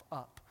himself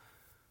up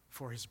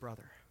for his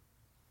brother.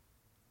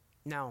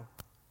 Now,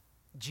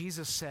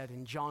 Jesus said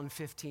in John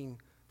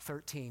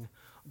 15:13,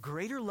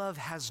 "Greater love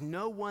has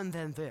no one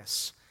than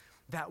this,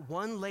 that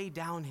one lay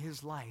down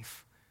his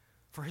life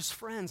for his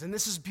friends." And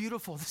this is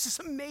beautiful. This is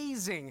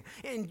amazing.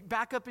 And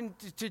back up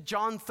into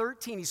John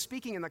 13, he's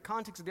speaking in the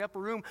context of the upper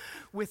room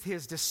with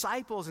his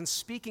disciples and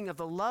speaking of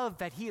the love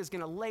that he is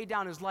going to lay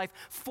down his life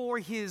for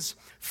his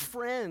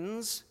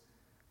friends.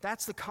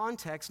 That's the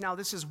context. Now,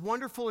 this is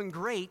wonderful and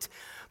great,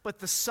 but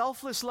the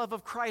selfless love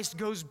of Christ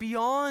goes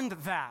beyond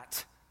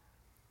that.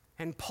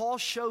 And Paul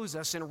shows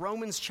us in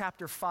Romans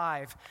chapter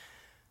 5,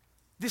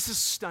 this is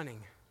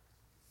stunning.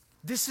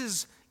 This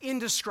is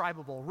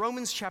indescribable.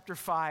 Romans chapter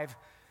 5,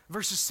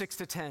 verses 6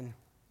 to 10.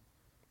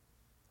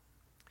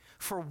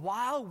 "For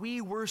while we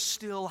were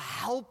still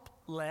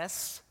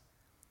helpless,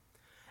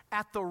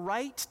 at the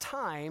right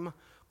time,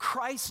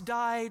 Christ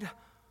died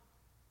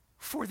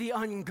for the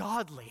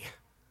ungodly."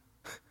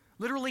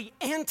 Literally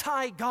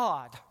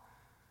anti-God.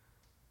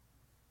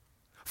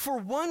 "For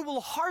one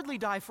will hardly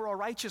die for a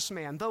righteous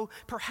man, though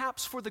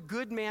perhaps for the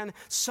good man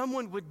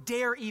someone would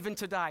dare even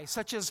to die,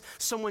 such as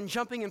someone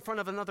jumping in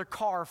front of another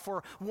car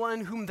for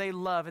one whom they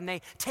love, and they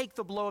take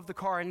the blow of the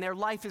car, and their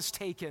life is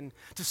taken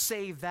to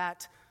save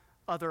that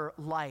other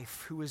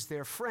life, who is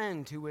their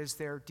friend, who is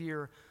their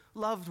dear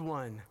loved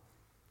one.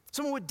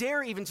 Someone would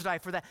dare even to die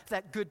for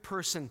that good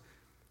person."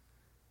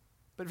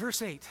 But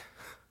verse 8,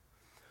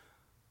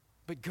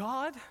 "But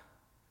God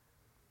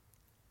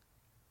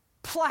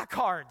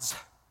placards."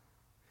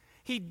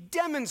 He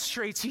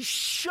demonstrates, he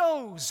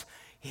shows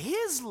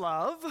his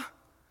love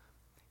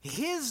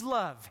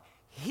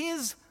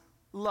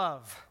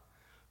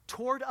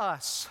toward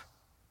us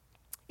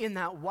in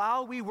that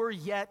while we were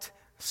yet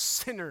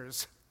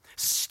sinners,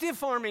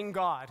 stiff-arming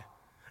God,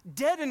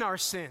 dead in our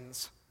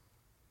sins,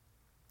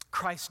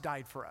 Christ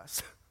died for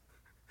us.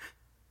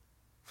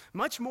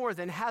 Much more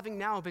than having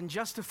now been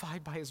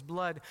justified by his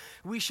blood,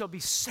 we shall be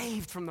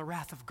saved from the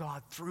wrath of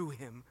God through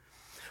him.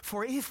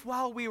 For if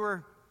while we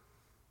were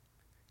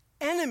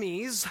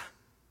enemies,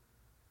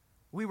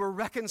 we were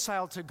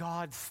reconciled to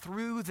God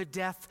through the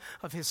death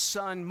of his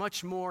Son,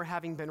 much more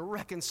having been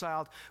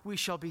reconciled, we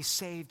shall be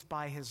saved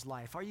by his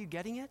life. Are you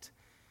getting it?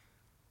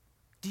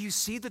 Do you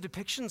see the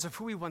depictions of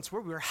who we once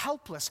were? We were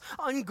helpless,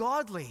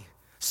 ungodly,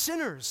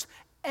 sinners,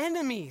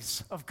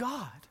 enemies of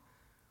God.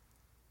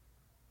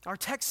 Our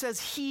text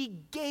says he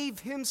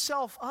gave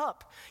himself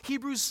up.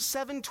 Hebrews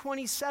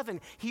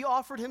 7:27, he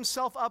offered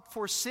himself up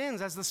for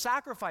sins as the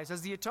sacrifice,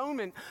 as the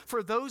atonement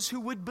for those who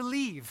would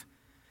believe.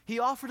 He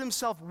offered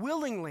himself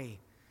willingly.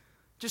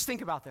 Just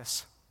think about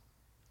this.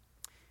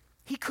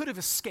 He could have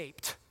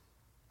escaped,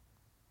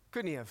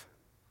 couldn't he have?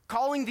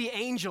 Calling the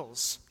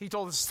angels, he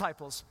told his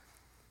disciples.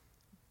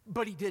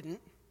 But he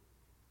didn't.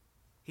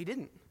 He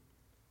didn't.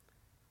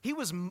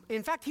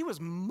 In fact, he was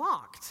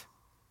mocked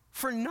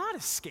for not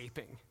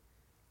escaping.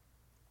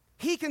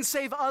 He can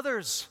save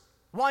others.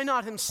 Why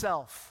not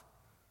himself?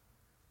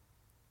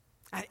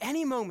 At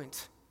any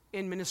moment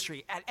in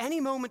ministry, at any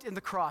moment in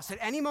the cross, at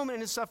any moment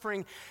in his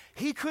suffering,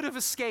 he could have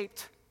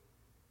escaped.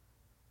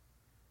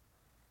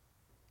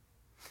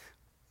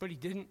 But he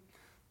didn't.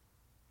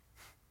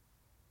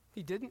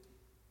 He didn't.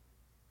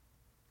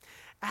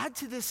 Add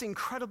to this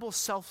incredible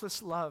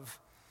selfless love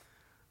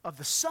of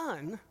the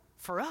Son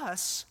for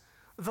us,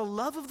 the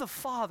love of the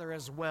Father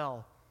as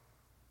well.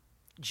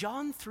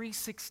 John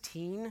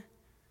 3:16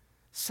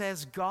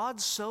 says, God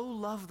so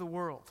loved the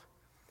world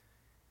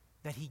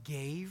that he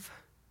gave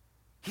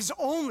his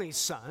only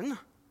Son,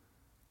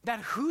 that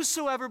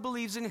whosoever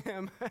believes in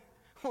him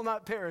will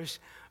not perish,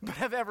 but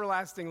have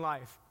everlasting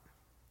life.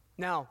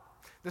 Now,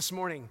 this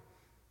morning,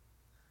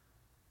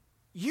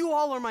 you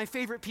all are my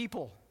favorite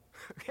people,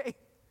 okay?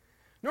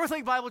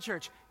 Northlake Bible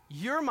Church,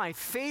 you're my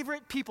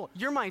favorite people.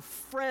 You're my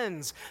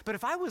friends. But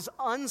if I was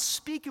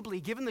unspeakably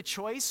given the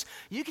choice,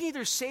 you can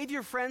either save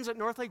your friends at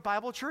Northlake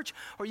Bible Church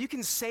or you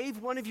can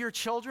save one of your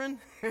children,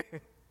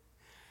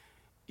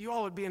 you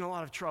all would be in a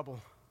lot of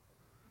trouble.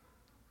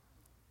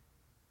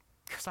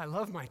 Because I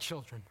love my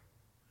children.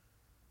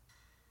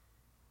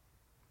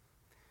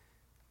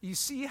 You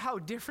see how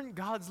different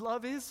God's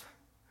love is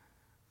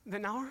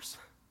than ours?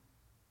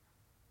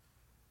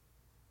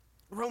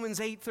 Romans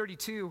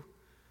 8:32,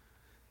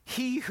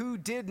 he who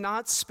did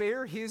not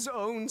spare his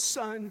own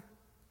Son,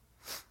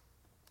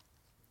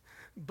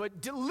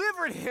 but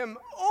delivered him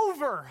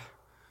over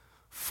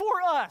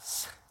for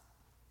us,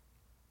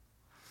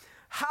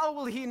 how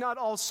will he not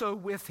also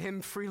with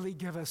him freely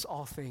give us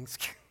all things?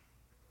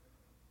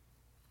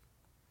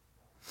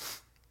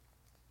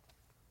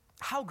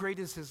 How great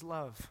is his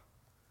love?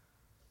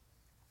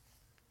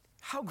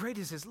 How great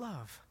is his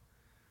love?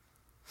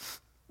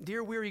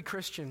 Dear weary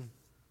Christian,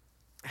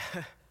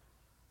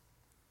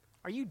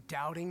 are you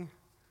doubting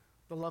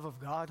the love of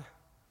God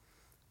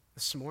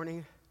this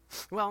morning?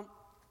 Well,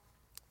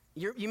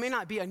 you may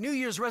not be a New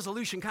Year's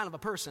resolution kind of a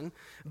person,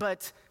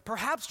 but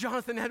perhaps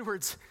Jonathan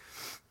Edwards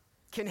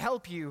can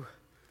help you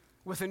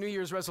with a New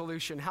Year's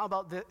resolution. How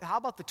about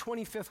the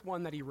 25th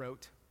one that he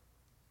wrote?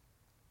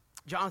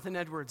 Jonathan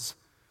Edwards,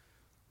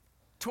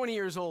 20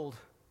 years old,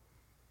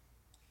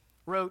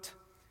 wrote,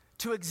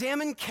 to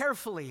examine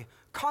carefully,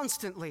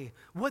 constantly,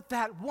 what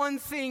that one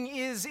thing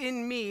is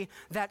in me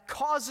that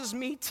causes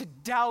me to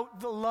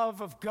doubt the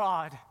love of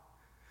God.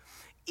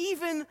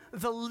 Even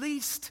the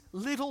least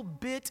little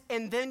bit,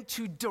 and then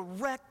to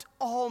direct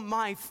all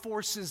my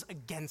forces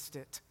against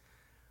it.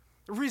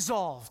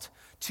 Resolved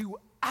to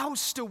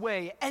oust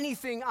away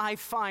anything I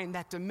find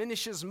that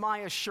diminishes my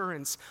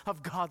assurance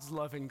of God's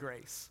love and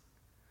grace.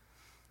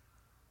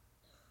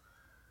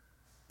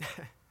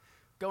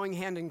 Going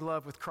hand in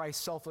glove with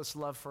Christ's selfless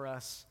love for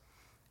us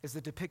is the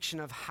depiction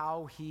of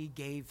how he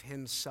gave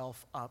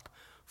himself up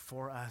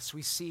for us.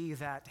 We see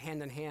that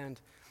hand in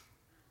hand.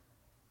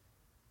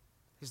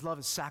 His love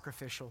is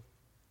sacrificial.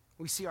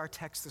 We see our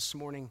text this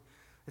morning.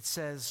 It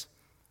says,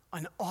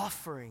 an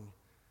offering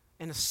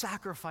and a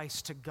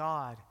sacrifice to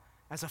God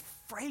as a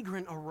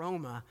fragrant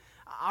aroma.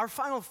 Our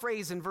final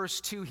phrase in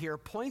verse 2 here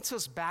points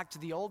us back to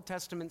the Old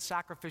Testament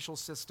sacrificial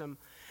system.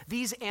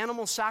 These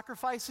animal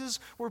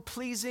sacrifices were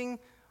pleasing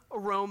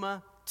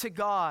aroma to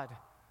God.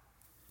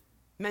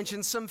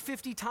 Mentioned some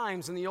 50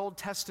 times in the Old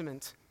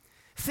Testament.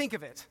 Think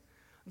of it.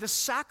 The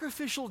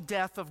sacrificial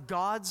death of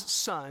God's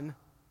Son,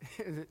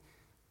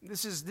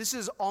 this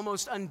is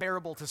almost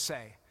unbearable to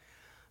say.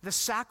 The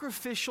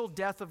sacrificial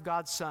death of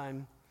God's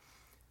Son,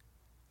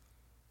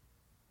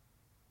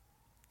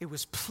 it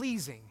was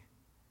pleasing.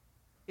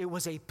 It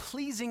was a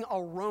pleasing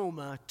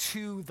aroma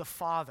to the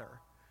Father.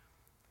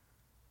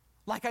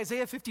 Like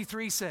Isaiah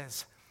 53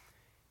 says,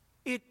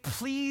 it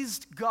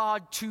pleased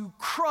God to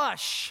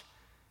crush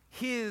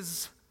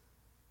his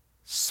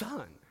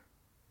Son.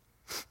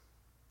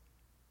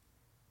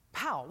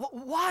 How?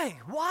 Why?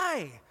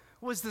 Why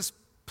was this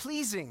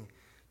pleasing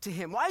to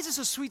him? Why is this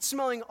a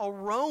sweet-smelling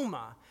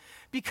aroma?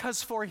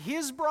 Because for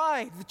his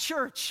bride, the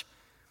church,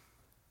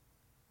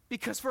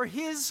 because for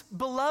his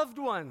beloved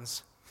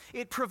ones,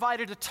 it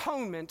provided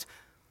atonement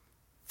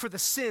for the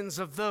sins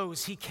of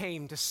those he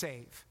came to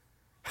save.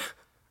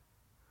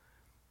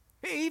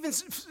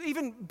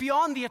 Even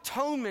beyond the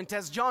atonement,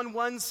 as John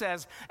 1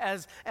 says,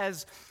 as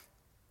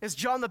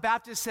John the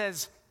Baptist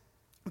says,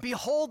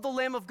 behold the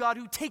Lamb of God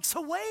who takes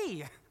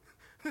away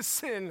the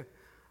sin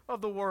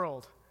of the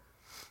world.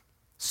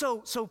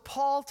 So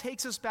Paul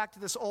takes us back to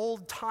this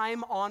old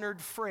time-honored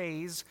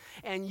phrase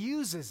and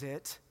uses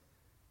it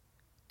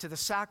of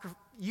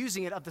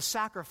the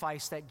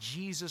sacrifice that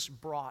Jesus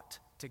brought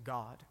to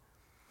God.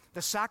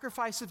 The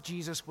sacrifice of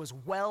Jesus was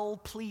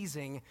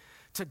well-pleasing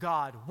to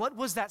God. What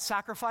was that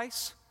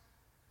sacrifice?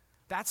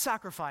 That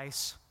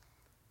sacrifice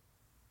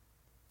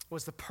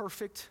was the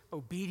perfect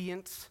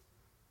obedience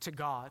to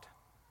God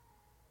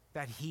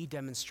that he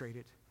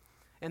demonstrated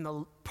and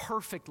the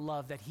perfect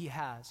love that he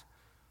has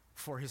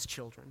for his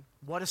children.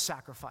 What a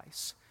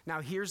sacrifice. Now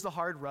here's the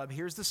hard rub,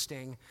 here's the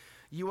sting.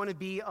 You want to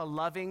be a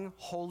loving,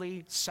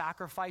 holy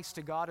sacrifice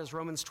to God, as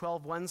Romans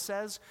 12:1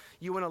 says?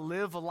 You want to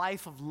live a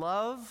life of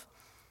love?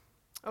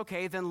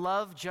 Okay, then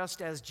love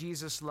just as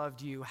Jesus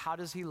loved you. How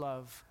does he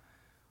love?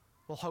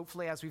 Well,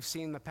 hopefully, as we've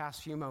seen in the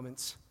past few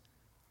moments,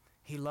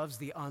 he loves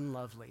the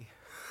unlovely.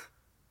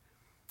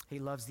 He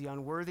loves the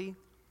unworthy.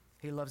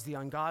 He loves the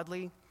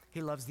ungodly.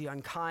 He loves the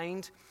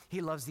unkind.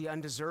 He loves the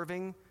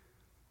undeserving.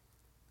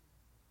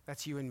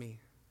 That's you and me.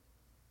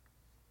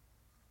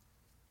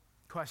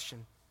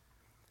 Question.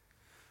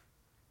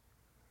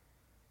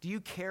 Do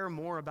you care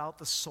more about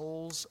the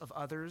souls of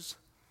others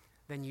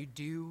than you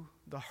do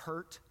the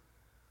hurt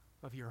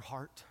of your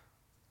heart?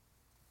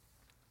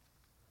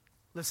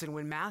 Listen,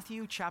 when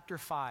Matthew chapter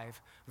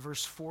 5,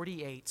 verse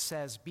 48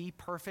 says, "Be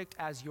perfect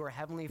as your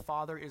heavenly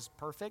Father is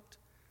perfect,"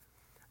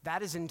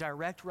 that is in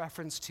direct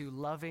reference to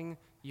loving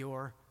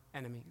your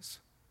enemies.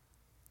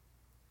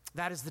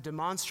 That is the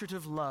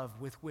demonstrative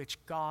love with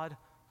which God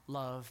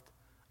loved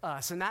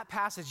us. In that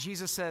passage,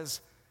 Jesus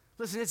says,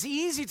 listen, it's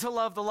easy to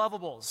love the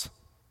lovables.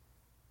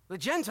 The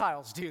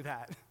Gentiles do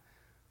that.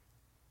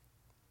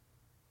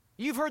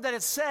 You've heard that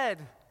it's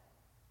said,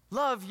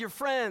 love your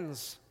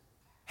friends,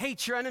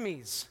 hate your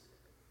enemies.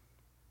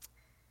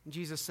 And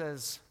Jesus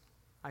says,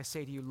 I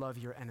say to you, love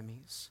your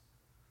enemies.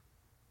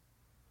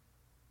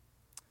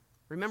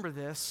 Remember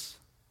this,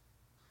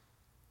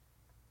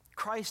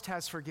 Christ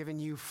has forgiven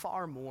you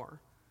far more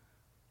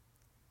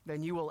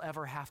than you will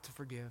ever have to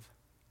forgive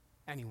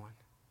anyone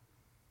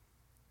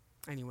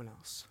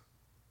else.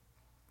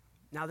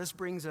 Now this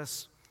brings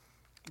us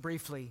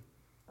briefly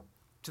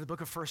to the book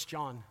of 1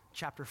 John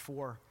chapter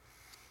 4.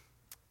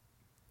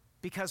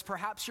 Because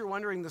perhaps you're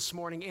wondering this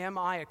morning, am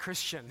I a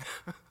Christian?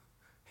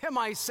 Am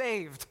I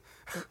saved?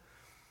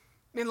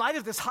 In light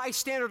of this high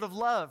standard of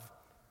love,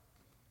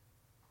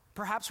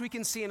 perhaps we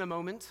can see in a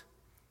moment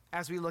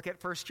as we look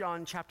at 1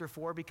 John chapter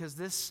 4, because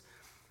this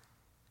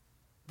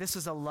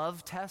is a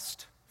love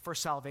test for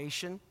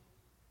salvation.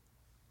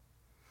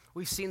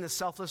 We've seen the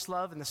selfless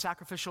love and the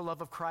sacrificial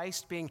love of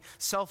Christ being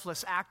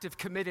selfless, active,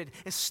 committed,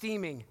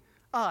 esteeming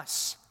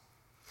us.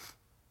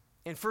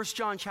 In 1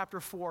 John chapter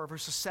 4,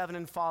 verses 7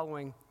 and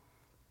following,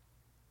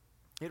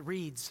 it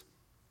reads,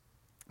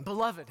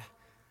 "Beloved,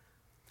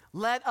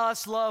 let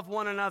us love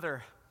one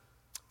another,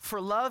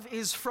 for love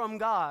is from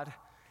God,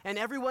 and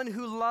everyone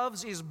who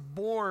loves is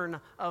born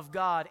of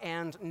God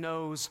and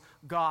knows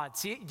God."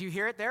 See, do you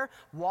hear it there?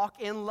 Walk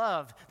in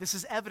love. This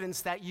is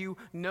evidence that you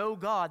know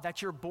God,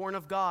 that you're born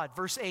of God.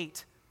 Verse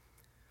 8,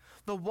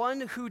 "The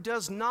one who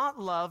does not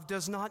love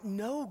does not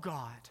know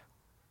God,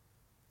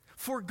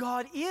 for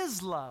God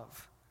is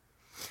love.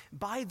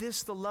 By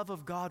this the love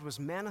of God was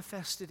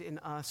manifested in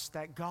us,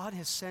 that God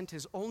has sent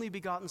his only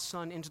begotten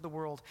Son into the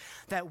world,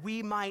 that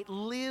we might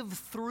live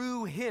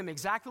through him."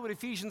 Exactly what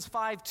Ephesians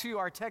 5:2,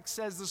 our text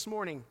says this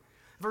morning.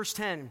 Verse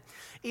 10,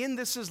 "In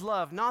this is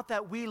love, not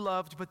that we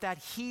loved, but that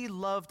he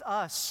loved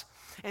us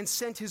and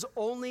sent his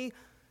only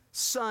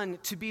Son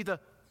to be the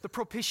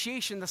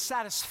propitiation, the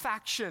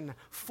satisfaction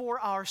for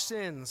our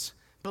sins.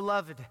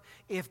 Beloved,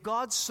 if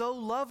God so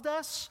loved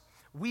us,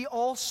 we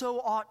also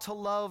ought to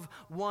love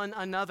one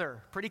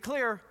another." Pretty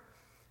clear.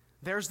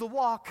 There's the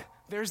walk.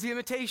 There's the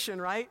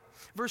imitation, right?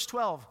 Verse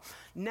 12.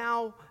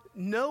 "Now,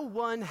 no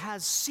one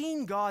has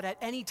seen God at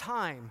any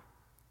time.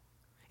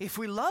 If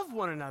we love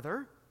one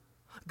another,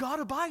 God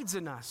abides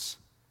in us,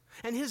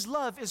 and his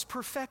love is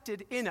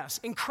perfected in us."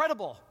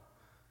 Incredible.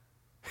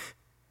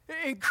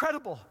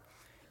 Incredible.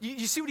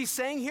 You see what he's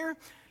saying here?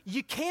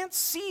 You can't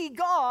see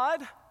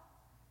God,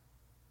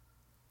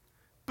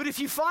 but if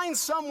you find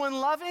someone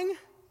loving,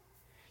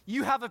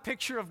 you have a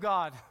picture of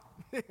God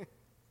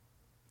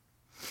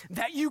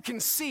that you can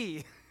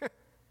see.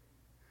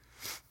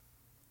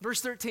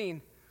 Verse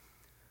 13,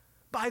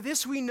 "By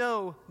this we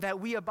know that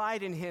we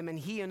abide in him and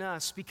he in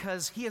us,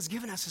 because he has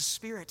given us his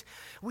Spirit.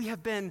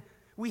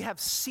 We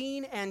have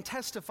seen and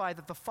testified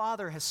that the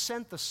Father has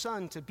sent the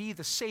Son to be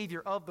the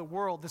Savior of the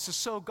world." This is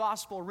so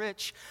gospel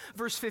rich.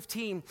 Verse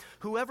 15,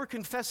 "Whoever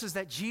confesses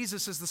that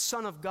Jesus is the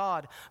Son of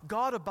God,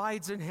 God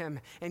abides in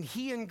him, and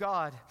he in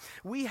God.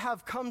 We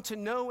have come to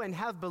know and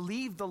have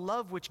believed the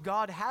love which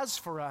God has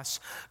for us.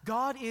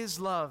 God is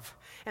love,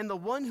 and the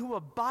one who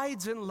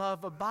abides in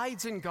love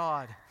abides in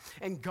God,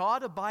 and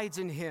God abides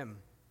in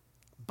him.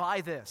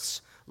 By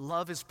this,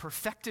 love is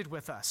perfected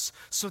with us,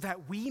 so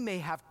that we may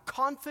have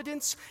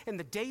confidence in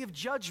the day of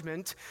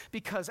judgment,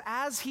 because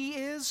as he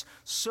is,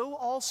 so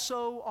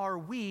also are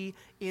we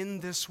in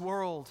this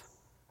world."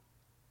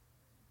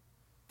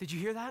 Did you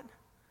hear that?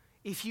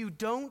 If you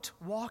don't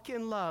walk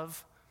in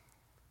love,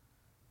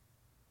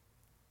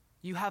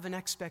 you have an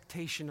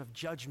expectation of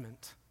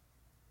judgment.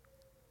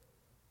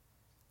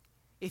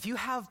 If you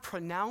have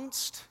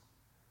pronounced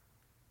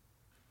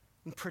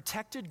and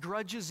protected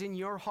grudges in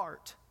your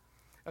heart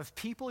of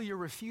people you're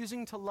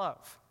refusing to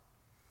love.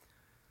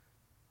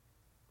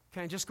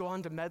 Can I just go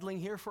on to meddling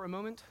here for a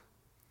moment?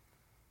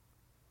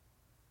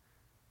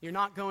 You're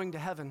not going to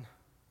heaven.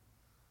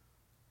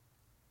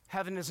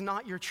 Heaven is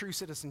not your true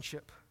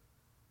citizenship,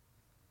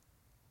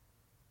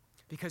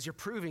 because you're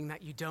proving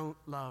that you don't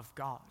love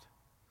God,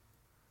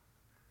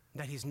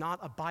 that he's not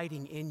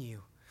abiding in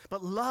you.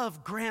 But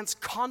love grants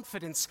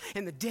confidence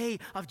in the day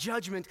of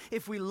judgment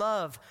if we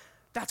love.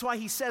 That's why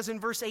he says in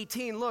verse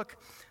 18, look,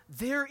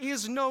 "There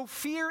is no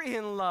fear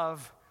in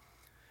love,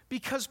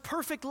 because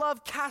perfect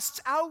love casts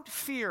out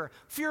fear."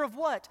 Fear of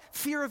what?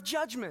 Fear of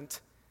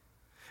judgment.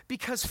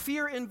 "Because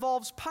fear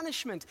involves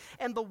punishment,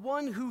 and the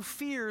one who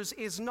fears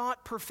is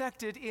not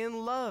perfected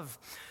in love."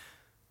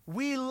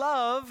 We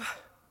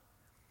love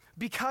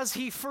because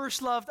he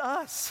first loved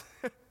us.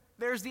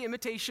 There's the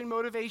imitation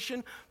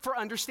motivation for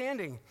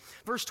understanding.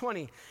 Verse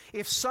 20,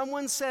 "If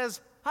someone says,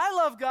 'I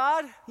love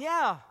God,'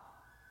 yeah,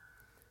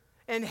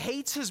 and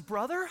hates his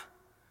brother,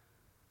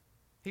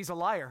 he's a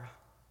liar.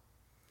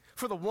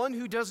 For the one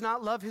who does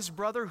not love his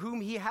brother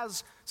whom he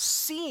has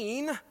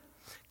seen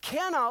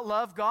cannot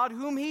love God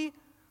whom he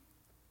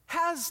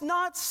has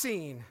not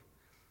seen.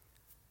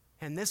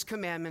 And this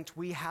commandment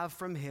we have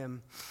from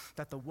him,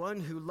 that the one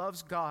who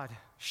loves God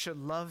should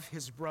love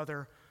his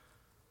brother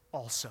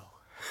also.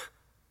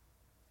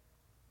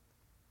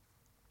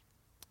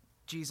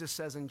 Jesus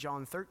says in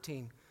John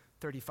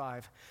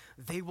 13:35,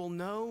 they will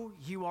know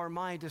you are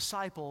my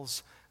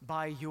disciples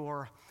by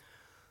your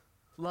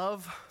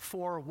love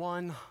for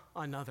one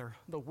another.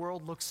 The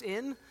world looks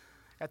in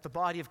at the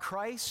body of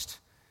Christ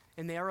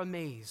and they are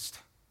amazed.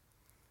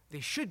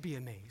 They should be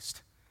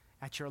amazed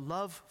at your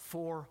love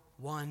for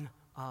one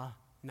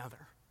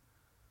another.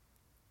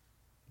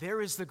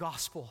 There is the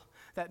gospel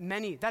that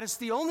is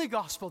the only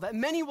gospel that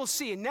many will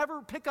see and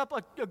never pick up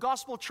a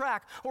gospel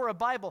tract or a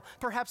Bible.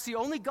 Perhaps the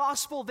only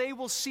gospel they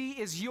will see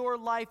is your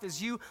life,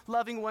 is you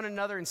loving one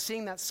another and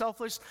seeing that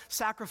selfless,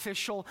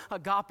 sacrificial,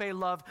 agape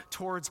love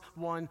towards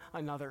one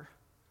another.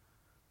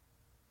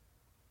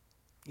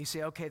 You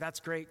say, okay, that's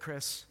great,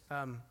 Chris.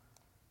 How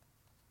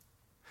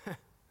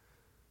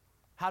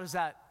does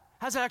that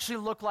actually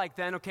look like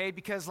then, okay?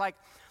 Because like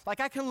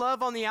I can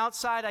love on the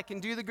outside, I can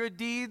do the good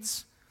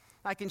deeds,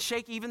 I can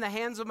shake even the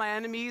hands of my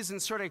enemies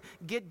and sort of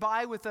get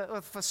by with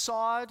a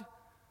facade.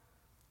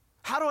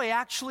 How do I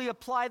actually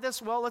apply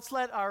this? Well, let's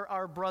let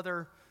our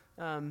brother,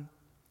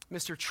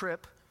 Mr.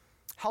 Tripp,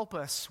 help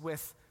us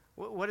with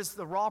what does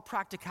the raw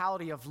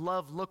practicality of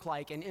love look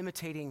like in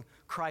imitating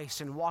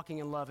Christ and walking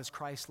in love as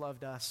Christ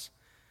loved us.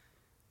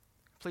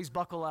 Please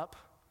buckle up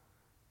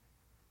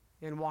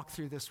and walk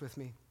through this with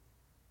me.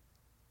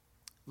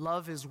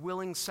 Love is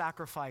willing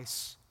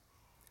sacrifice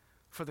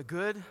for the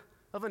good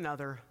of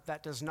another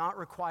that does not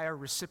require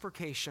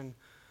reciprocation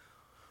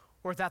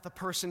or that the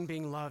person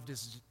being loved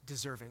is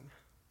deserving.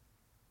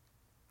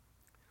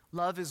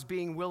 Love is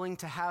being willing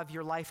to have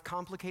your life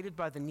complicated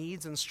by the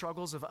needs and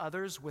struggles of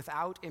others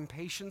without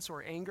impatience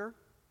or anger.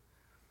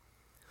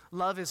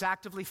 Love is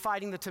actively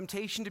fighting the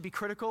temptation to be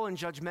critical and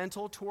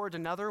judgmental toward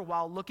another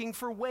while looking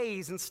for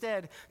ways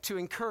instead to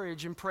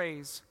encourage and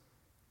praise.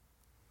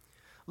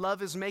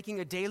 Love is making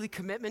a daily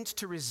commitment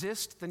to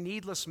resist the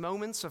needless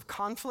moments of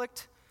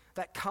conflict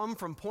that come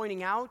from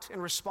pointing out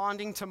and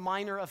responding to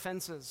minor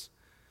offenses.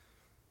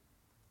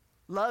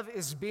 Love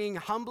is being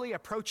humbly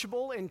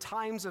approachable in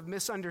times of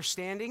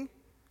misunderstanding.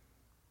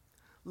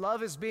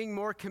 Love is being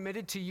more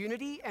committed to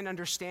unity and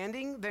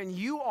understanding than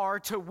you are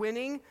to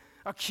winning,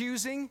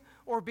 accusing,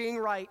 or being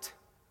right.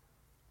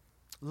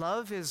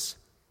 Love is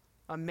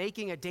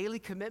making a daily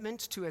commitment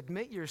to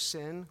admit your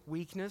sin,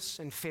 weakness,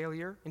 and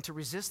failure, and to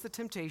resist the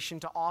temptation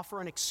to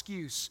offer an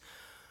excuse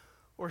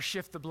or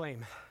shift the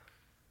blame.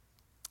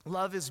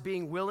 Love is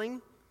being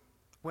willing,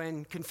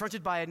 when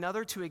confronted by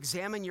another, to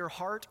examine your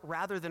heart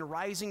rather than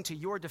rising to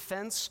your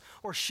defense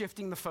or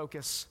shifting the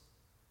focus.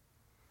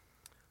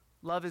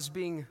 Love is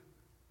being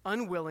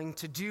unwilling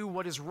to do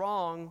what is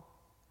wrong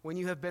when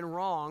you have been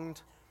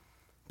wronged,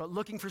 but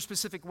looking for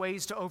specific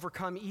ways to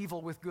overcome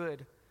evil with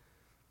good.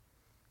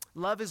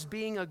 Love is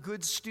being a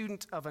good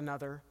student of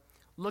another,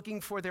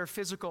 looking for their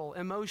physical,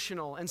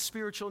 emotional, and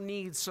spiritual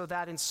needs so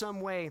that in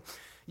some way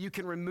you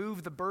can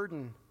remove the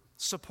burden,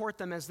 support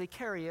them as they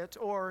carry it,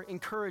 or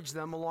encourage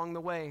them along the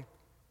way.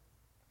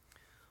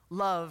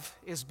 Love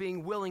is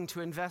being willing to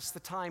invest the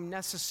time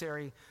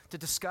necessary to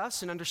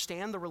discuss and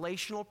understand the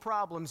relational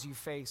problems you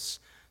face,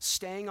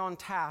 staying on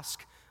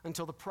task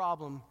until the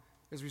problem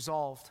is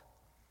resolved.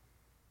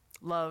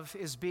 Love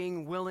is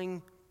being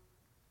willing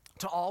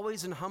to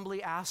always and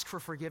humbly ask for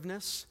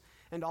forgiveness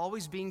and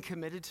always being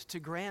committed to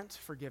grant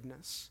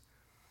forgiveness.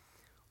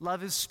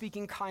 Love is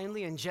speaking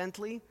kindly and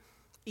gently,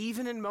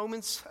 even in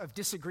moments of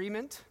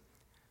disagreement,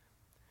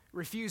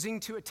 refusing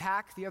to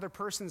attack the other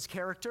person's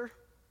character.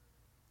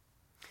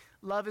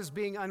 Love is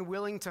being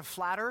unwilling to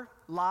flatter,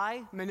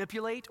 lie,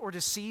 manipulate, or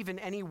deceive in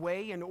any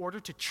way in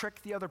order to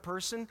trick the other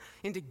person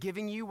into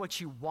giving you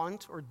what you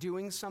want or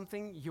doing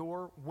something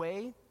your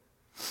way.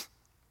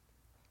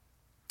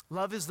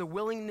 Love is the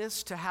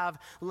willingness to have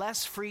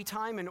less free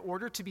time in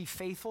order to be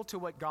faithful to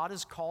what God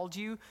has called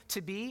you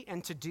to be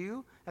and to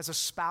do as a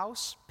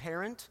spouse,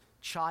 parent,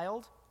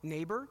 child,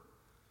 neighbor.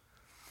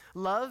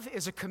 Love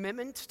is a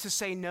commitment to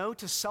say no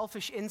to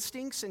selfish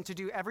instincts and to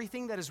do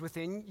everything that is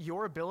within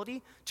your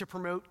ability to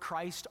promote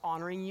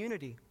Christ-honoring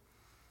unity.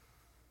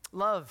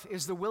 Love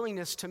is the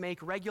willingness to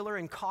make regular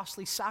and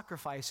costly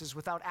sacrifices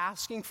without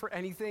asking for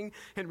anything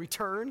in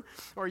return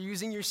or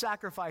using your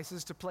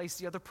sacrifices to place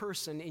the other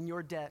person in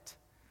your debt.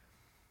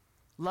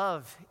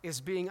 Love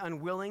is being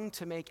unwilling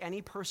to make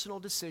any personal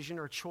decision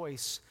or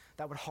choice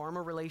that would harm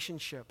a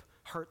relationship,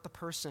 hurt the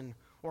person,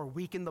 or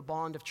weaken the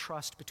bond of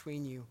trust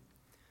between you.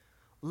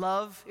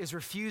 Love is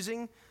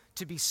refusing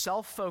to be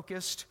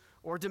self-focused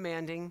or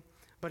demanding,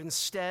 but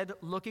instead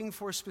looking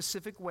for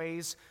specific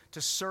ways to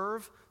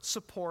serve,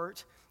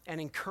 support, and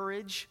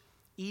encourage,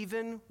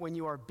 even when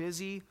you are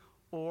busy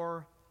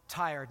or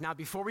tired. Now,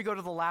 before we go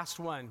to the last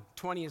one,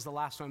 20 is the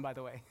last one, by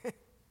the way.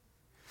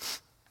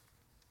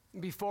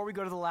 Before we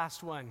go to the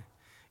last one,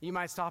 you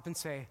might stop and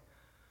say,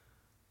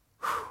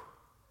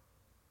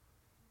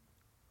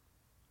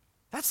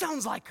 That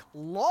sounds like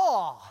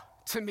law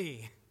to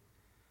me.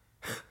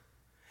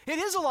 It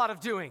is a lot of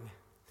doing.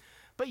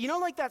 But you know,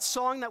 like that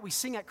song that we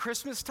sing at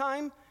Christmas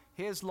time?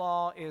 His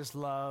law is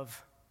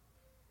love.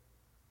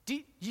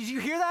 Did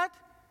you hear that?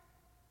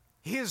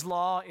 His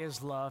law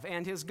is love,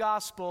 and his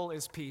gospel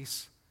is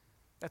peace.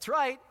 That's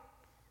right.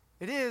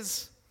 It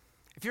is.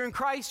 If you're in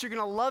Christ, you're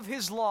going to love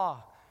his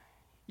law.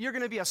 You're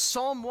going to be a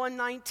Psalm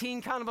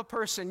 119 kind of a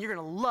person. You're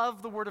going to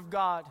love the Word of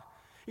God.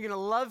 You're going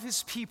to love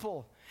his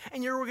people.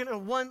 And you're going to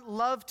want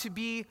love to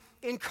be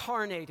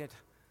incarnated.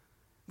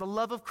 The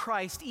love of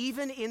Christ,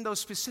 even in those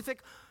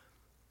specific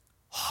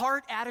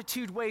heart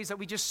attitude ways that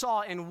we just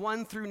saw in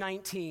 1 through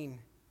 19.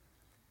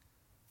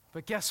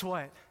 But guess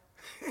what?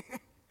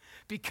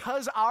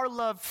 Because our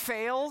love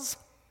fails,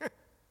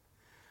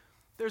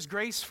 there's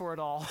grace for it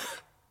all.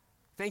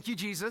 Thank you,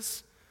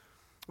 Jesus.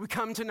 We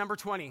come to number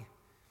 20.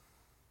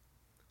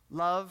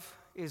 Love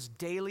is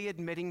daily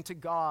admitting to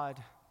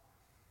God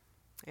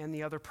and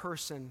the other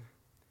person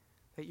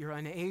that you're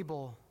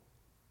unable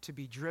to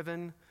be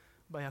driven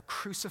by a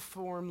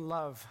cruciform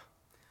love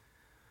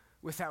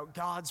without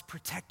God's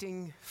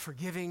protecting,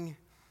 forgiving,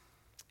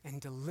 and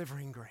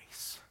delivering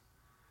grace.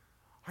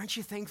 Aren't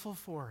you thankful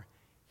for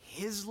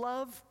his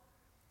love?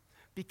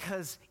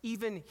 Because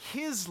even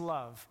his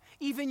love,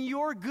 even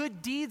your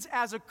good deeds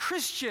as a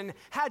Christian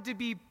had to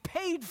be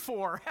paid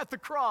for at the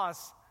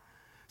cross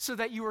so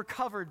that you were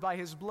covered by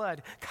his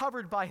blood,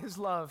 covered by his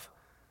love.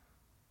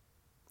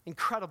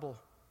 Incredible,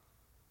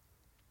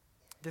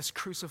 this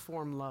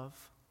cruciform love.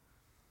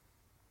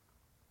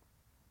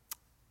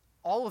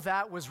 All of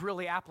that was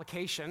really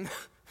application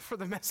for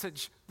the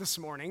message this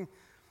morning,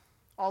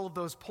 all of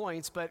those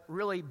points, but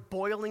really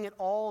boiling it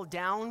all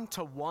down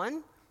to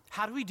one.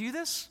 How do we do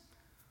this?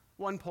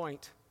 1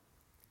 point.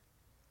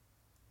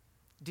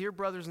 Dear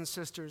brothers and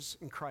sisters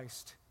in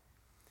Christ,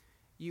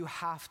 you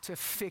have to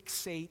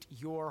fixate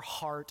your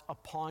heart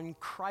upon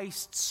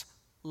Christ's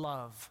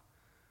love,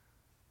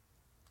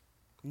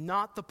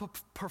 not the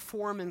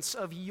performance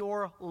of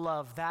your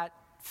love. That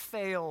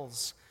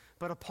fails,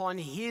 but upon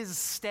his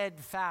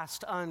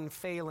steadfast,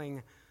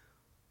 unfailing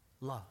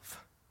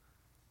love.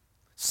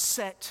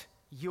 Set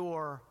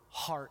your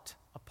heart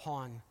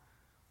upon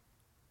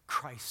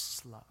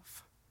Christ's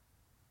love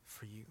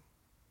for you.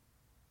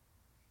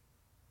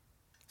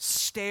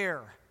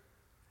 Stare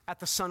at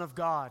the Son of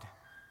God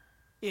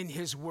in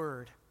his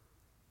word.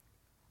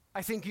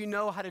 I think you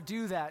know how to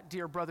do that,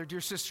 dear brother, dear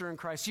sister in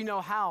Christ. You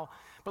know how,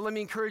 but let me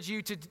encourage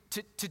you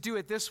to do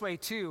it this way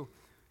too.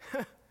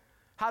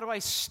 How do I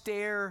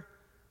stare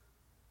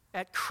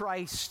at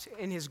Christ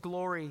in his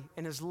glory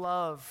and his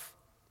love?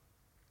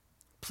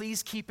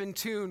 Please keep in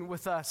tune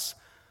with us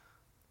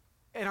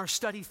in our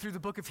study through the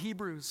book of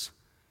Hebrews.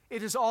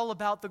 It is all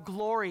about the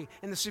glory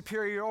and the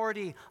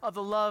superiority of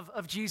the love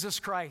of Jesus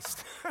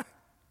Christ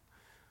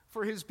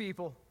for his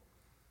people.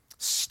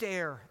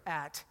 Stare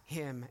at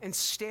him and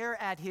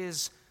stare at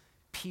his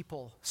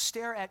people.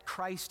 Stare at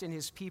Christ and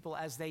his people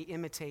as they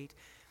imitate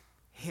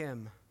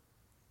him.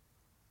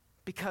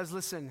 Because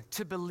listen,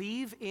 to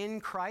believe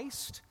in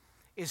Christ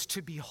is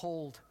to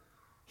behold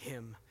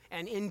him.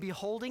 And in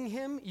beholding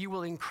him, you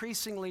will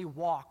increasingly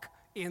walk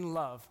in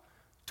love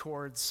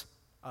towards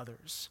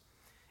others.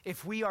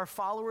 If we are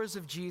followers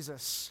of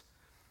Jesus,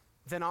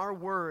 then our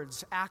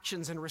words,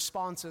 actions, and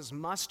responses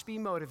must be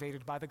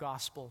motivated by the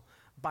gospel,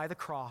 by the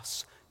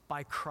cross,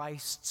 by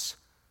Christ's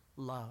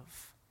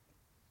love.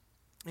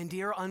 And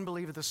dear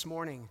unbeliever this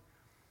morning,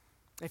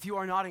 if you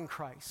are not in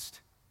Christ,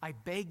 I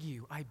beg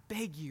you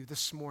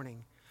this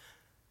morning,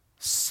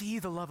 see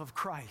the love of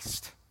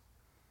Christ.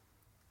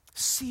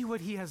 See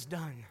what he has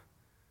done.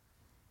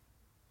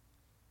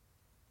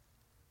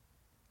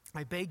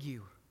 I beg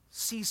you,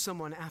 see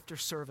someone after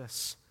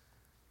service.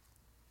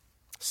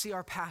 See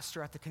our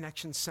pastor at the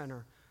Connection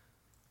Center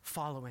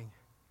following.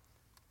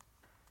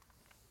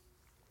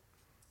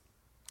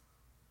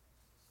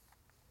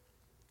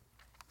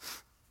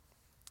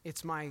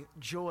 It's my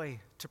joy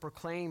to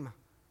proclaim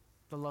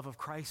the love of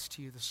Christ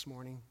to you this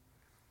morning.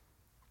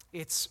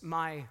 It's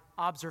my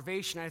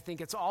observation, I think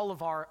it's all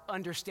of our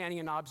understanding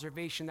and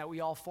observation that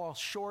we all fall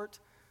short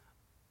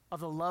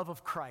of the love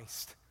of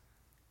Christ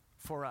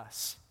for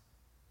us.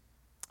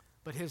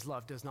 But his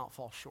love does not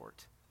fall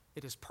short.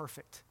 It is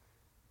perfect.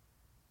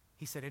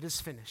 He said, "It is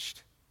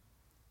finished.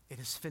 It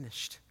is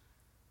finished.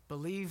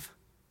 Believe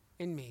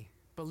in me.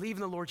 Believe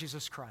in the Lord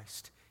Jesus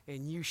Christ,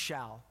 and you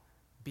shall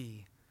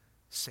be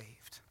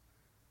saved."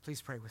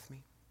 Please pray with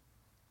me.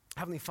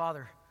 Heavenly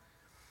Father,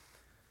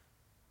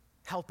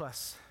 help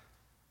us.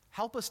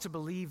 Help us to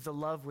believe the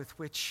love with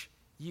which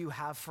you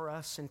have for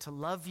us and to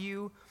love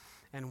you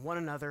and one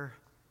another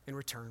in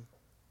return.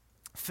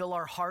 Fill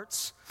our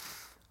hearts,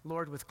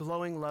 Lord, with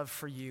glowing love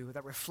for you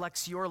that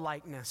reflects your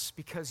likeness,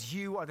 because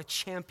you are the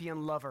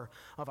champion lover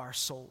of our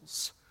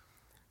souls.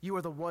 You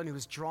are the one who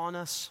has drawn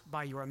us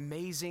by your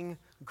amazing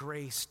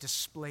grace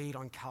displayed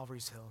on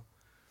Calvary's Hill.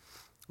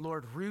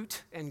 Lord,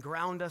 root and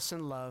ground us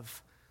in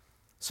love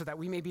so that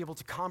we may be able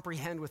to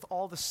comprehend with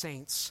all the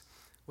saints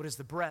what is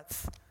the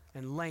breadth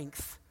and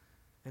length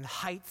and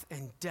height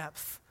and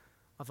depth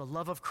of the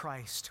love of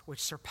Christ,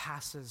 which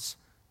surpasses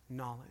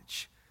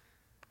knowledge.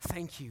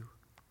 Thank you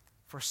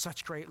for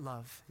such great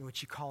love in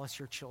which you call us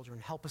your children.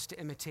 Help us to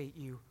imitate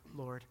you,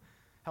 Lord.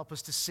 Help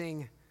us to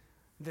sing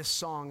this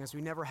song as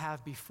we never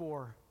have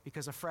before,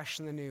 because afresh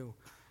in the new,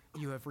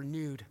 you have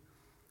renewed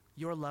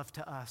your love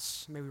to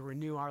us. May we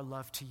renew our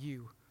love to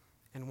you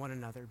and one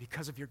another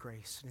because of your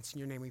grace. And it's in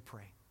your name we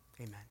pray.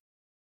 Amen.